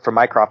both work for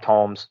Mycroft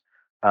Holmes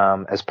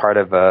as part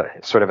of a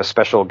sort of a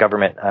special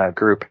government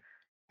group.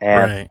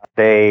 And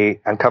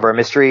they uncover a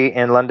mystery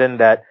in London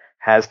that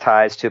has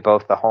ties to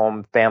both the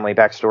Holmes family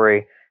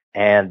backstory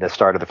and the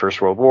start of the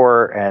First World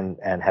War,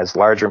 and has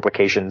larger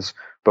implications,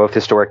 both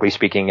historically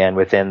speaking and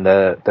within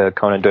the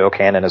Conan Doyle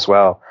canon as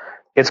well.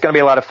 It's going to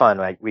be a lot of fun.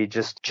 Like, we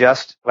just,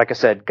 like I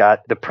said,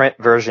 got the print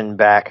version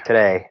back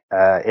today.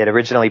 It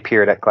originally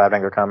appeared at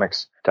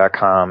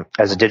cloudbangercomics.com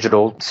as a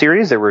digital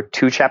series. There were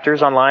 2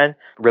 chapters online,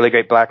 really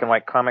great black and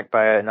white comic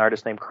by an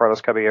artist named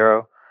Carlos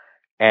Caballero.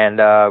 And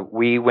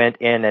we went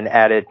in and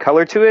added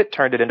color to it,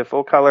 turned it into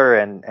full color,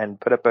 and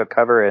put up a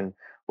cover, and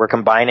we're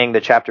combining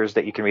the chapters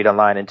that you can read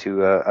online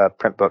into a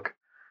print book.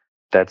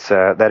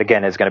 That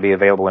again is going to be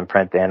available in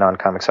print and on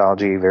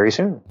Comixology very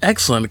soon.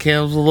 Excellent.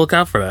 Can't look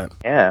out for that.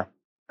 Yeah,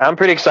 I'm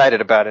pretty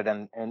excited about it,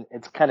 and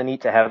it's kind of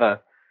neat to have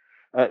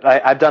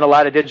I've done a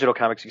lot of digital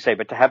comics, you say,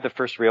 but to have the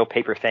first real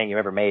paper thing you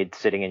ever made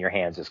sitting in your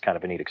hands is kind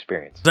of a neat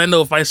experience. I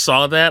know if I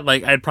saw that,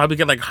 like, I'd probably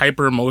get like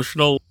hyper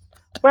emotional.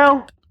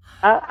 Well,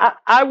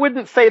 I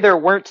wouldn't say there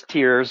weren't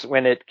tears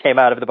when it came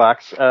out of the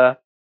box.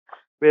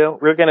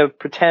 we're gonna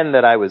pretend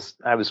that I was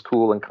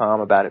cool and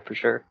calm about it for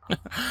sure.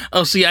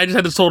 Oh, see, I just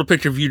had this total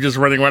picture of you just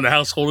running around the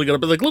house holding it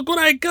up and like, look what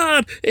I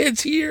got!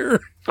 It's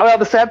here! Well,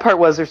 the sad part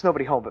was there's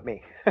nobody home but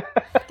me.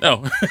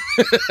 Oh.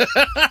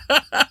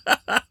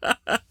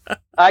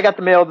 I got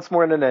the mail this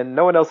morning and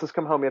no one else has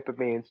come home yet but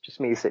me. It's just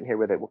me sitting here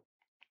with it.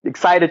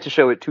 Excited to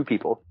show it to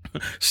people.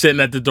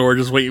 Sitting at the door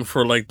just waiting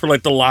for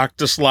the lock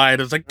to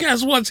slide. It's like,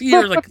 guess what's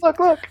here? Look.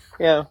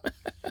 Yeah.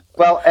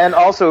 Well, and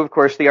also, of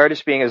course, the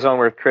artist being his own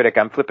worst critic,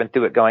 I'm flipping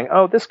through it going,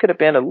 oh, this could have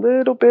been a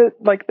little bit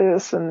like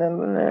this. And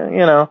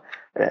then,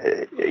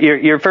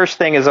 your first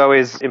thing is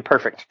always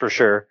imperfect for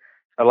sure.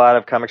 A lot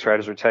of comics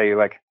writers would tell you,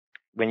 like,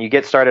 when you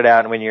get started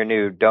out and when you're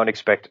new, don't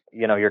expect,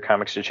 your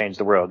comics to change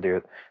the world,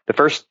 dude. The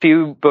first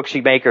few books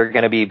you make are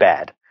going to be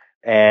bad.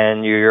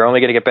 And you're only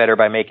going to get better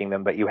by making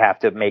them, but you have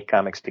to make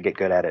comics to get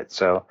good at it.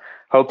 So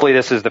hopefully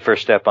this is the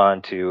first step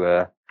on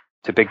to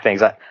big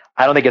things. I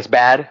don't think it's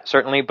bad,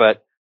 certainly,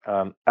 but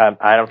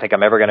I don't think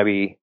I'm ever going to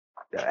be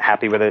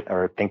happy with it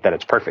or think that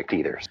it's perfect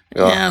either.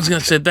 Yeah, I was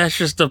going to say, that's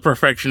just the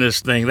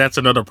perfectionist thing. That's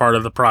another part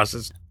of the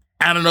process.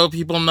 I don't know if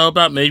people know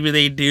about, maybe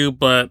they do,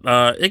 but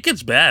it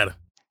gets bad.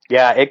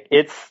 Yeah,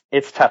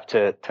 it's tough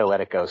to let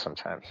it go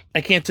sometimes.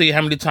 I can't tell you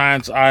how many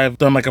times I've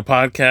done like a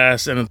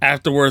podcast and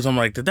afterwards I'm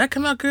like, did that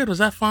come out good? Was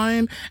that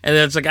fine? And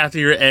then it's like after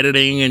you're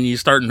editing and you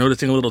start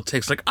noticing little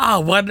ticks like,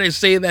 why did I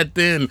say that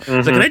then? Mm-hmm.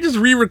 It's like, can I just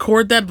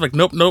re-record that? Like,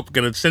 nope,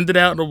 gonna send it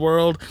out in the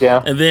world.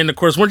 Yeah. And then of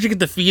course, once you get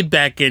the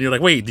feedback in, you're like,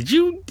 wait, did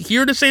you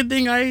hear the same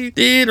thing I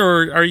did?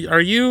 Or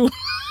are you?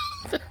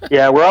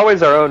 Yeah, we're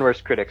always our own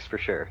worst critics for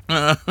sure.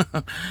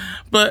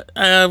 But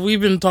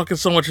we've been talking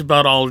so much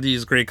about all of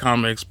these great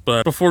comics,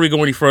 but before we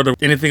go any further,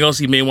 anything else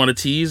you may want to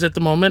tease at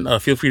the moment,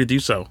 feel free to do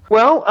so.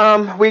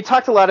 Well, we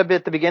talked a lot a bit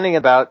at the beginning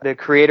about the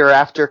Creator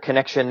After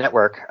Connection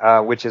Network,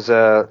 which is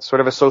a sort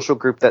of a social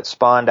group that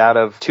spawned out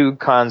of two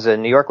cons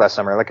in New York last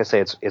summer. Like I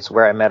say, it's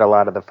where I met a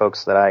lot of the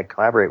folks that I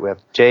collaborate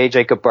with.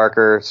 Jacob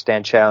Barker,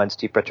 Stan Chow, and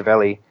Steve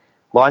Petrovelli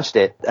launched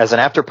it as an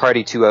after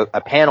party to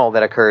a panel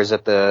that occurs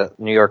at the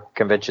New York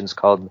conventions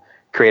called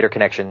Creator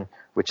Connection,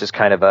 which is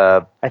kind of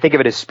I think of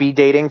it as speed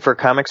dating for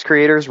comics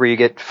creators, where you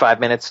get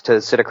 5 minutes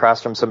to sit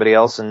across from somebody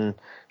else and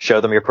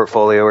show them your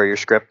portfolio or your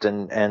script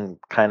and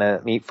kind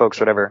of meet folks,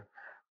 whatever.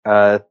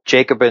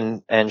 Jacob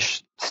and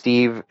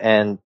Steve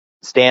and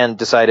Stan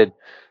decided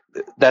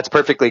that's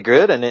perfectly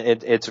good and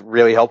it's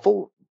really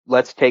helpful.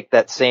 Let's take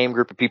that same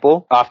group of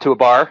people off to a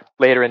bar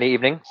later in the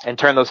evening and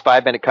turn those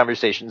 5-minute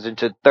conversations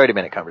into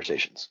 30-minute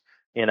conversations.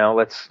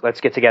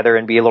 Let's get together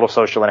and be a little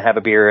social and have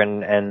a beer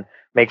and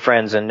make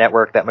friends and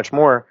network that much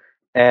more.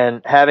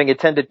 And having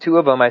attended 2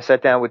 of them, I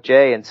sat down with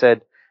Jay and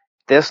said,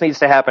 this needs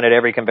to happen at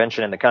every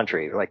convention in the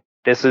country. Like,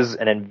 this is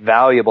an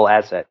invaluable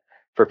asset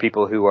for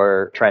people who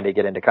are trying to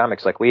get into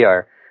comics like we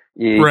are.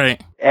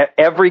 Right.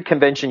 Every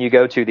convention you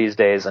go to these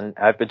days, and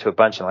I've been to a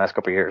bunch in the last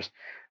couple of years,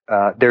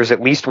 there's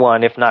at least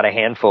one, if not a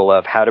handful,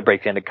 of how to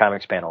break into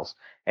comics panels.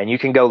 And you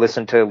can go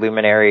listen to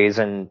luminaries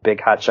and big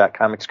hotshot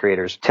comics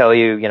creators tell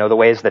you, the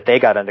ways that they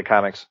got into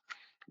comics.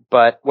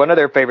 But one of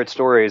their favorite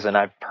stories, and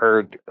I've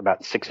heard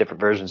about 6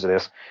 different versions of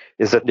this,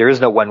 is that there is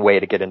no one way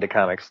to get into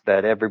comics,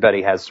 that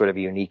everybody has sort of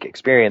a unique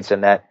experience,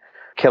 and that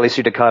Kelly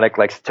Sue DeConnick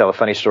likes to tell a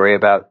funny story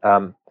about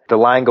the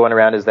line going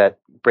around is that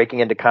breaking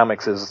into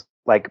comics is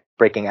like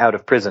breaking out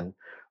of prison.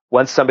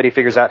 Once somebody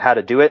figures out how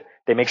to do it,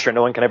 they make sure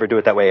no one can ever do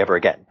it that way ever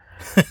again.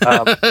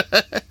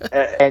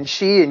 And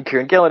she and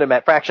Kieran Gillen and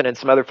Matt Fraction and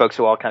some other folks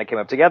who all kind of came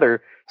up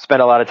together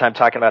spent a lot of time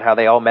talking about how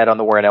they all met on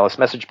the Warren Ellis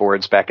message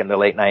boards back in the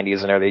late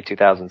 90s and early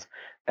 2000s.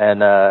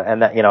 And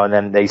that, and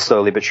then they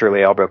slowly but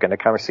surely all broke into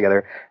comics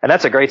together. And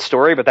that's a great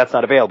story, but that's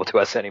not available to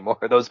us anymore.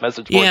 Those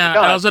message boards are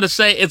gone. I was going to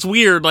say, it's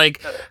weird.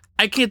 Like,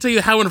 I can't tell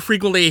you how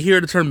infrequently I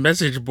hear the term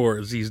message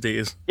boards these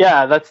days.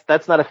 Yeah,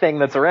 that's not a thing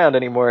that's around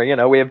anymore.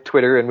 We have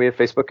Twitter and we have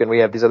Facebook and we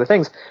have these other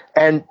things.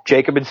 And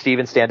Jacob and Steve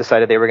and Stan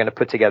decided they were going to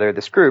put together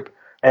this group.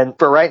 And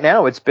for right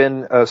now, it's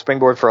been a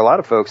springboard for a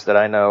lot of folks that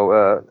I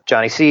know.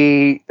 Johnny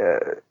C.,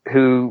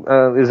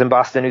 who is in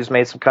Boston, who's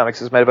made some comics,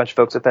 has met a bunch of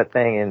folks at that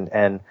thing.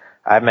 And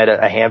I've met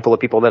a handful of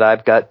people that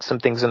I've got some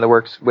things in the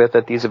works with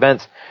at these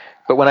events.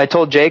 But when I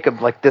told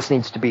Jacob, like, this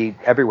needs to be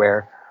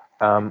everywhere,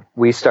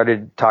 we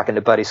started talking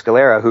to Buddy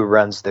Scalera, who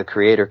runs the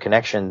Creator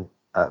Connection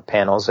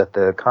panels at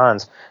the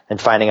cons, and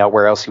finding out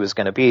where else he was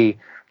going to be.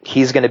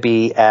 He's going to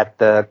be at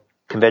the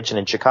convention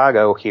in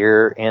Chicago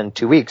here in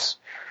 2 weeks,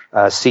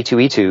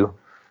 C2E2,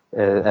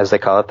 as they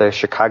call it, the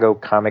Chicago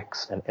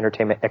Comics and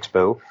Entertainment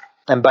Expo.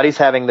 And Buddy's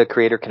having the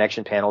Creator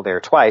Connection panel there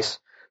twice.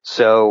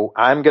 So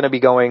I'm going to be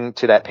going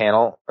to that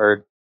panel,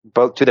 or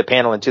both to the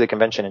panel and to the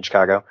convention in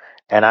Chicago,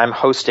 and I'm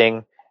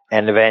hosting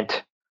an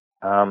event,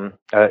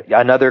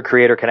 another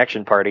Creator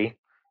Connection party,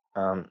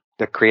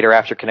 the Creator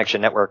After Connection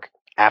Network,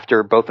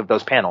 after both of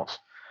those panels.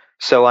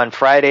 So on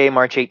Friday,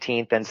 March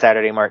 18th and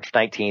Saturday, March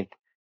 19th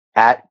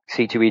at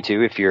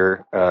C2E2, if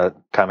you're a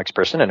comics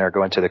person and are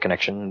going to the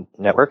Connection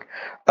Network,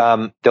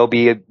 there'll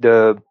be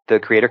the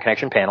Creator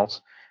Connection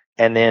panels.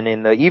 And then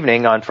in the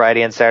evening on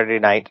Friday and Saturday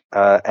night,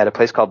 at a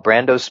place called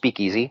Brando's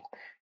Speakeasy,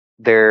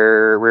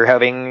 we're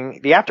having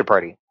the after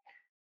party.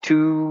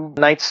 2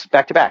 nights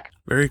back to back.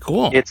 Very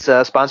cool. It's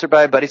sponsored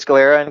by Buddy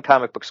Scalera and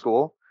Comic Book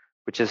School,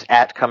 which is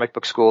at Comic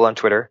Book School on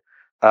Twitter.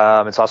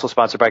 It's also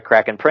sponsored by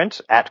Kraken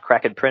Print, at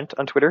Kraken Print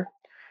on Twitter.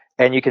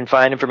 And you can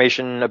find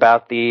information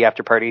about the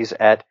after parties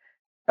at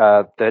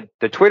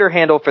the Twitter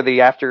handle for the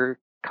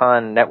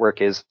AfterCon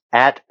network is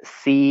at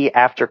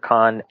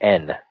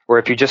CAfterConN. Or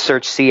if you just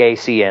search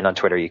CACN on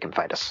Twitter, you can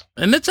find us.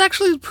 And it's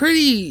actually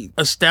pretty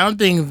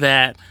astounding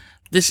that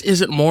this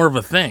isn't more of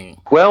a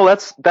thing. Well,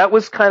 that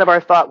was kind of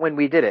our thought when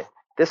we did it.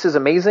 This is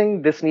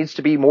amazing. This needs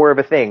to be more of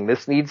a thing.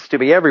 This needs to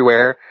be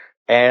everywhere.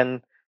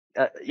 And,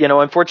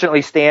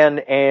 unfortunately, Stan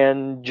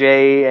and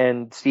Jay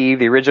and Steve,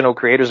 the original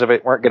creators of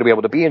it, weren't going to be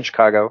able to be in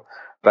Chicago.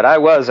 But I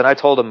was, and I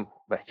told them,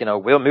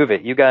 we'll move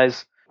it. You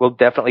guys, we'll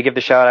definitely give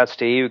the shout outs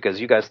to you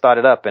because you guys thought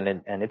it up,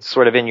 and it's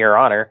sort of in your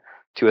honor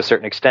to a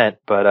certain extent.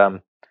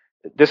 But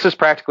this is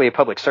practically a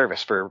public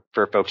service for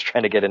folks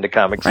trying to get into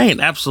comics. Right,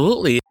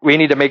 absolutely. We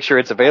need to make sure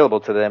it's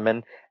available to them.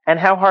 And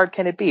how hard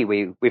can it be?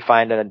 We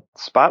find a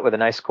spot with a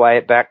nice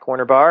quiet back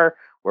corner bar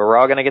where we're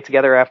all going to get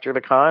together after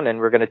the con, and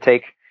we're going to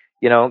take,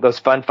 those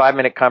fun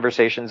 5-minute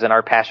conversations and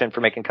our passion for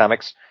making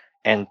comics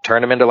and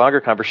turn them into longer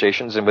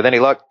conversations. And with any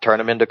luck, turn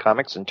them into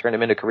comics and turn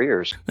them into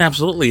careers.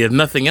 Absolutely. If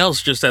nothing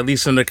else, just at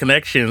least in the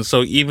connection.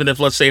 So even if,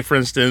 let's say, for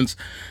instance,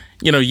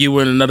 you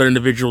and another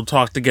individual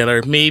talk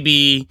together,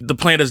 maybe the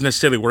plan doesn't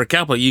necessarily work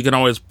out, but you can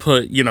always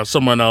put,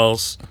 someone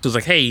else who's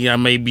like, hey, I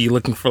may be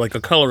looking for like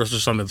a colorist or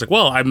something. It's like,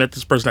 well, I met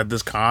this person at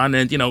this con,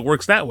 and, it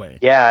works that way.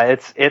 Yeah,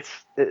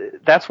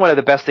 that's one of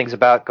the best things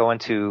about going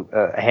to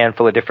a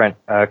handful of different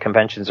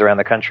conventions around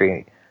the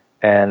country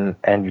and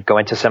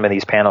going to some of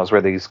these panels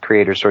where these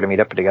creators sort of meet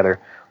up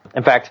together.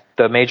 In fact,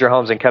 the Major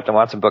Holmes and Captain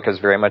Watson book is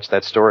very much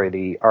that story.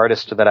 The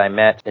artist that I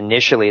met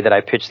initially that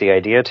I pitched the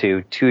idea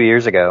to 2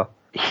 years ago,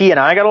 he and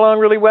I got along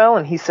really well,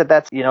 and he said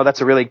that's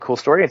a really cool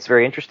story. It's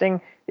very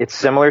interesting. It's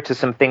similar to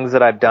some things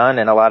that I've done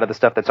and a lot of the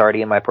stuff that's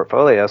already in my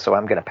portfolio, so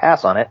I'm going to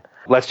pass on it.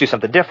 Let's do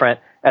something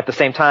different. At the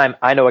same time,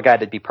 I know a guy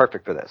that'd be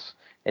perfect for this.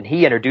 And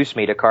he introduced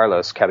me to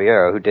Carlos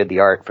Caballero, who did the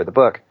art for the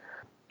book.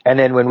 And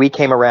then when we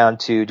came around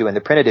to doing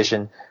the print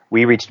edition,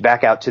 we reached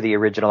back out to the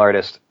original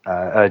artist,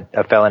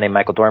 a fella named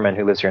Michael Dorman,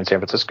 who lives here in San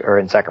Francisco or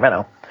in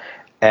Sacramento.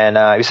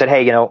 And we said,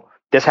 hey,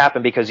 this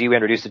happened because you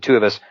introduced the two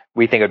of us.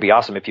 We think it would be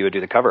awesome if you would do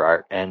the cover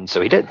art. And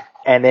so he did.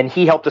 And then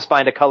he helped us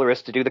find a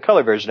colorist to do the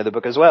color version of the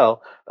book as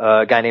well,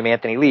 a guy named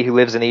Anthony Lee, who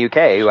lives in the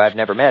UK, who I've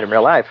never met in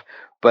real life.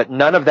 But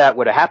none of that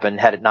would have happened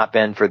had it not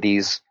been for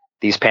these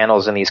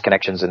panels and these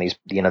connections and these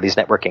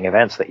networking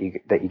events that you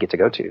get to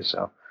go to.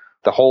 So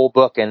the whole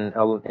book in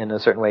a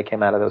certain way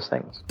came out of those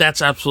things.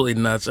 That's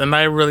absolutely nuts. And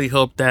I really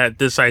hope that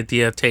this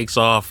idea takes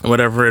off in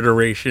whatever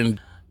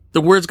iteration.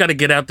 The word's got to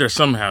get out there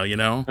somehow,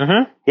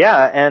 Mm-hmm.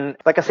 Yeah. And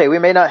like I say, we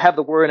may not have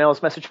the Warren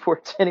Ellis message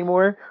boards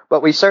anymore,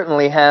 but we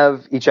certainly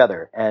have each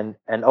other and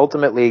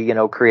ultimately,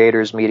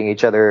 creators meeting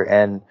each other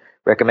and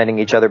recommending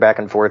each other back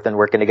and forth and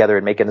working together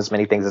and making as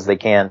many things as they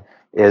can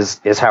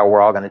is how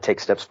we're all going to take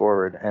steps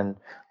forward. And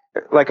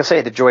like I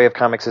say, the joy of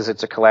comics is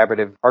it's a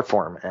collaborative art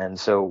form. And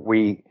so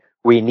we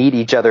need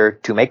each other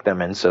to make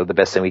them. And so the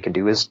best thing we can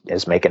do is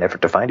make an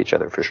effort to find each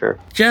other for sure.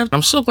 Jeff,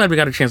 I'm so glad we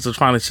got a chance to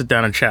finally sit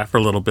down and chat for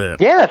a little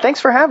bit. Yeah, thanks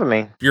for having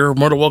me. You're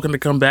more than welcome to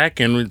come back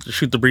and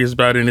shoot the breeze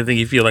about anything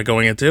you feel like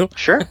going into.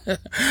 Sure.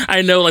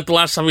 I know, like the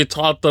last time we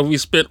talked, we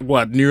spent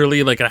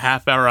nearly like a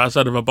half hour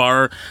outside of a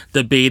bar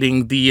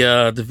debating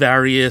the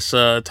various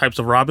types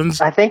of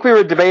Robins. I think we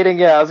were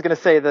debating, I was going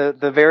to say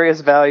the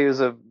various values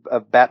of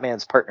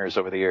Batman's partners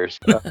over the years.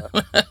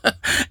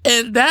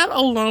 And that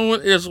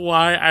alone is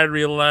why I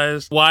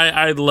realized why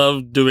I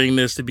love doing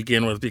this to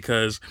begin with,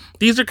 because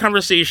these are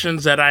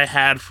conversations that I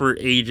had for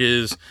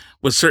ages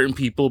with certain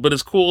people, but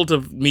it's cool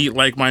to meet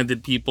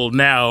like-minded people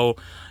now,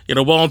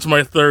 well into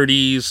my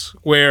 30s,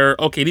 where,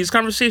 okay, these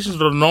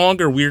conversations are no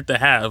longer weird to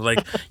have.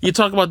 Like, you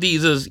talk about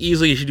these as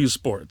easily as you do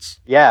sports.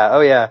 Yeah,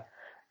 oh yeah.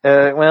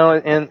 Well,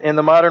 in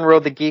the modern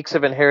world, the geeks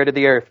have inherited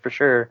the earth, for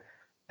sure.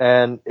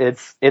 And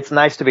it's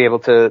nice to be able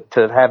to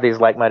have these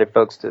like-minded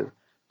folks to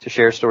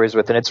share stories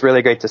with, and it's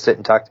really great to sit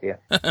and talk to you.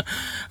 All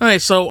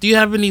right, so do you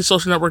have any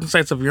social networking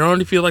sites of your own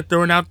you feel like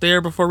throwing out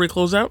there before we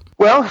close out?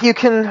 Well, you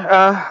can, like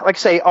I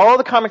say, all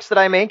the comics that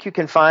I make, you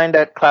can find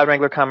at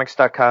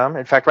cloudwranglercomics.com.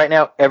 In fact, right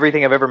now,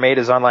 everything I've ever made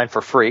is online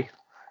for free.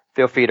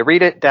 Feel free to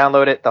read it,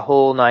 download it, the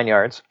whole 9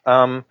 yards.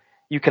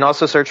 You can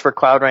also search for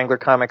Cloud Wrangler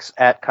Comics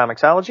at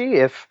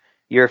Comixology if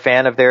you're a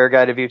fan of their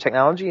guided view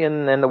technology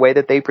and the way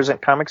that they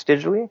present comics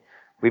digitally.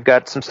 We've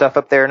got some stuff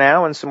up there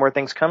now and some more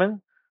things coming.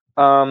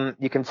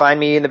 You can find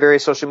me in the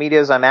various social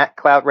medias. I'm at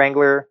Cloud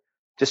Wrangler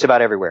just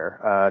about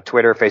everywhere.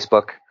 Twitter,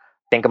 Facebook.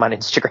 I think I'm on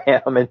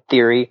Instagram in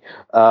theory.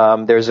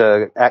 There's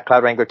a at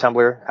Cloud Wrangler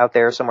Tumblr out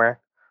there somewhere.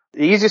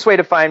 The easiest way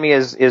to find me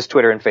is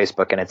Twitter and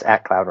Facebook, and it's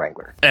at Cloud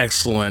Wrangler.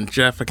 Excellent.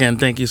 Jeff, again,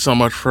 thank you so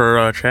much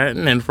for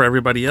chatting, and for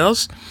everybody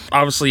else.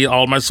 Obviously,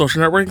 all my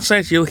social networking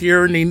sites, you'll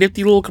hear in a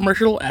nifty little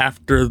commercial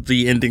after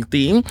the ending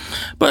theme.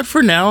 But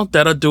for now,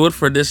 that'll do it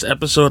for this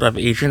episode of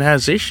Adrian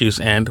Has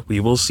Issues, and we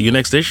will see you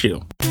next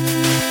issue.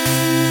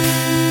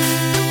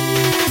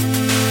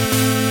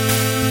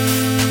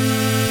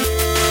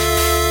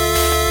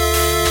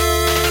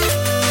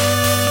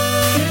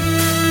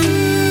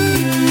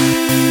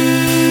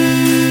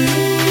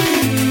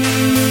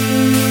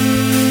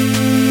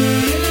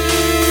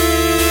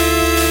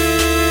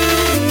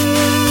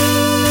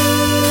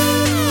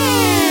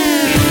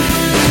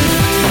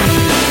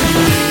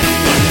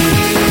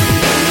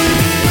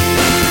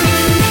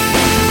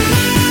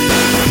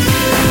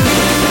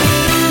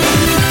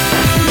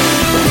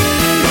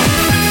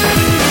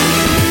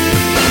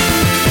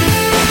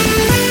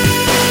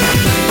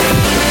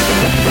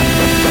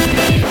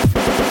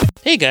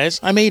 Hey guys,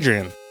 I'm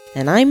Adrian.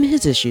 And I'm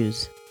His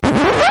Issues.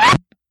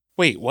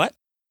 Wait, what?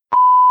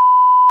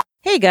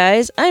 Hey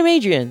guys, I'm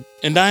Adrian.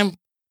 And I'm...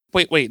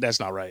 Wait, that's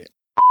not right.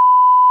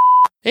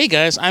 Hey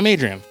guys, I'm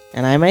Adrian.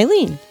 And I'm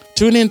Eileen.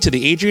 Tune in to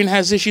the Adrian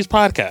Has Issues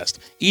podcast.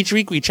 Each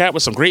week we chat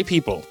with some great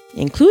people.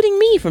 Including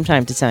me from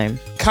time to time.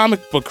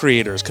 Comic book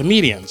creators,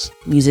 comedians,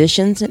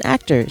 musicians, and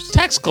actors.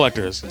 tax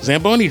collectors,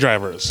 Zamboni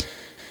drivers.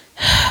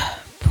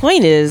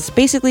 Point is,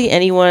 basically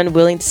anyone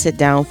willing to sit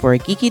down for a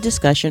geeky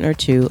discussion or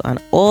two on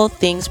all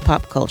things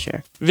pop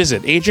culture.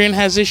 Visit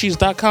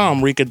AdrianHasIssues.com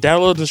where you can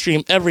download and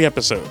stream every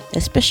episode.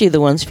 Especially the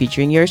ones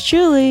featuring yours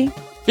truly.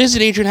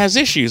 Visit Adrian Has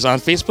Issues on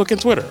Facebook and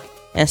Twitter.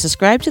 And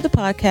subscribe to the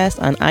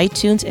podcast on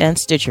iTunes and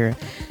Stitcher.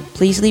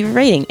 Please leave a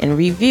rating and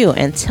review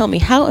and tell me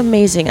how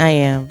amazing I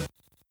am.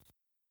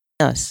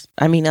 Us.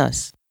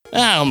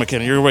 Ah,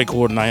 McKenna, you're way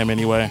cooler than I am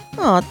anyway.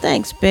 Aw,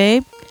 thanks,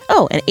 babe.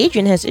 Oh, and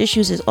Adrian Has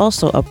Issues is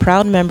also a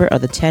proud member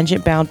of the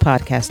Tangent Bound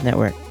Podcast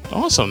Network.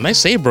 Awesome. Nice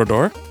save,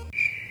 Brodor.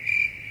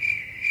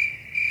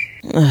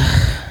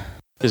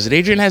 Visit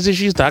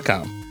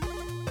AdrianHasIssues.com.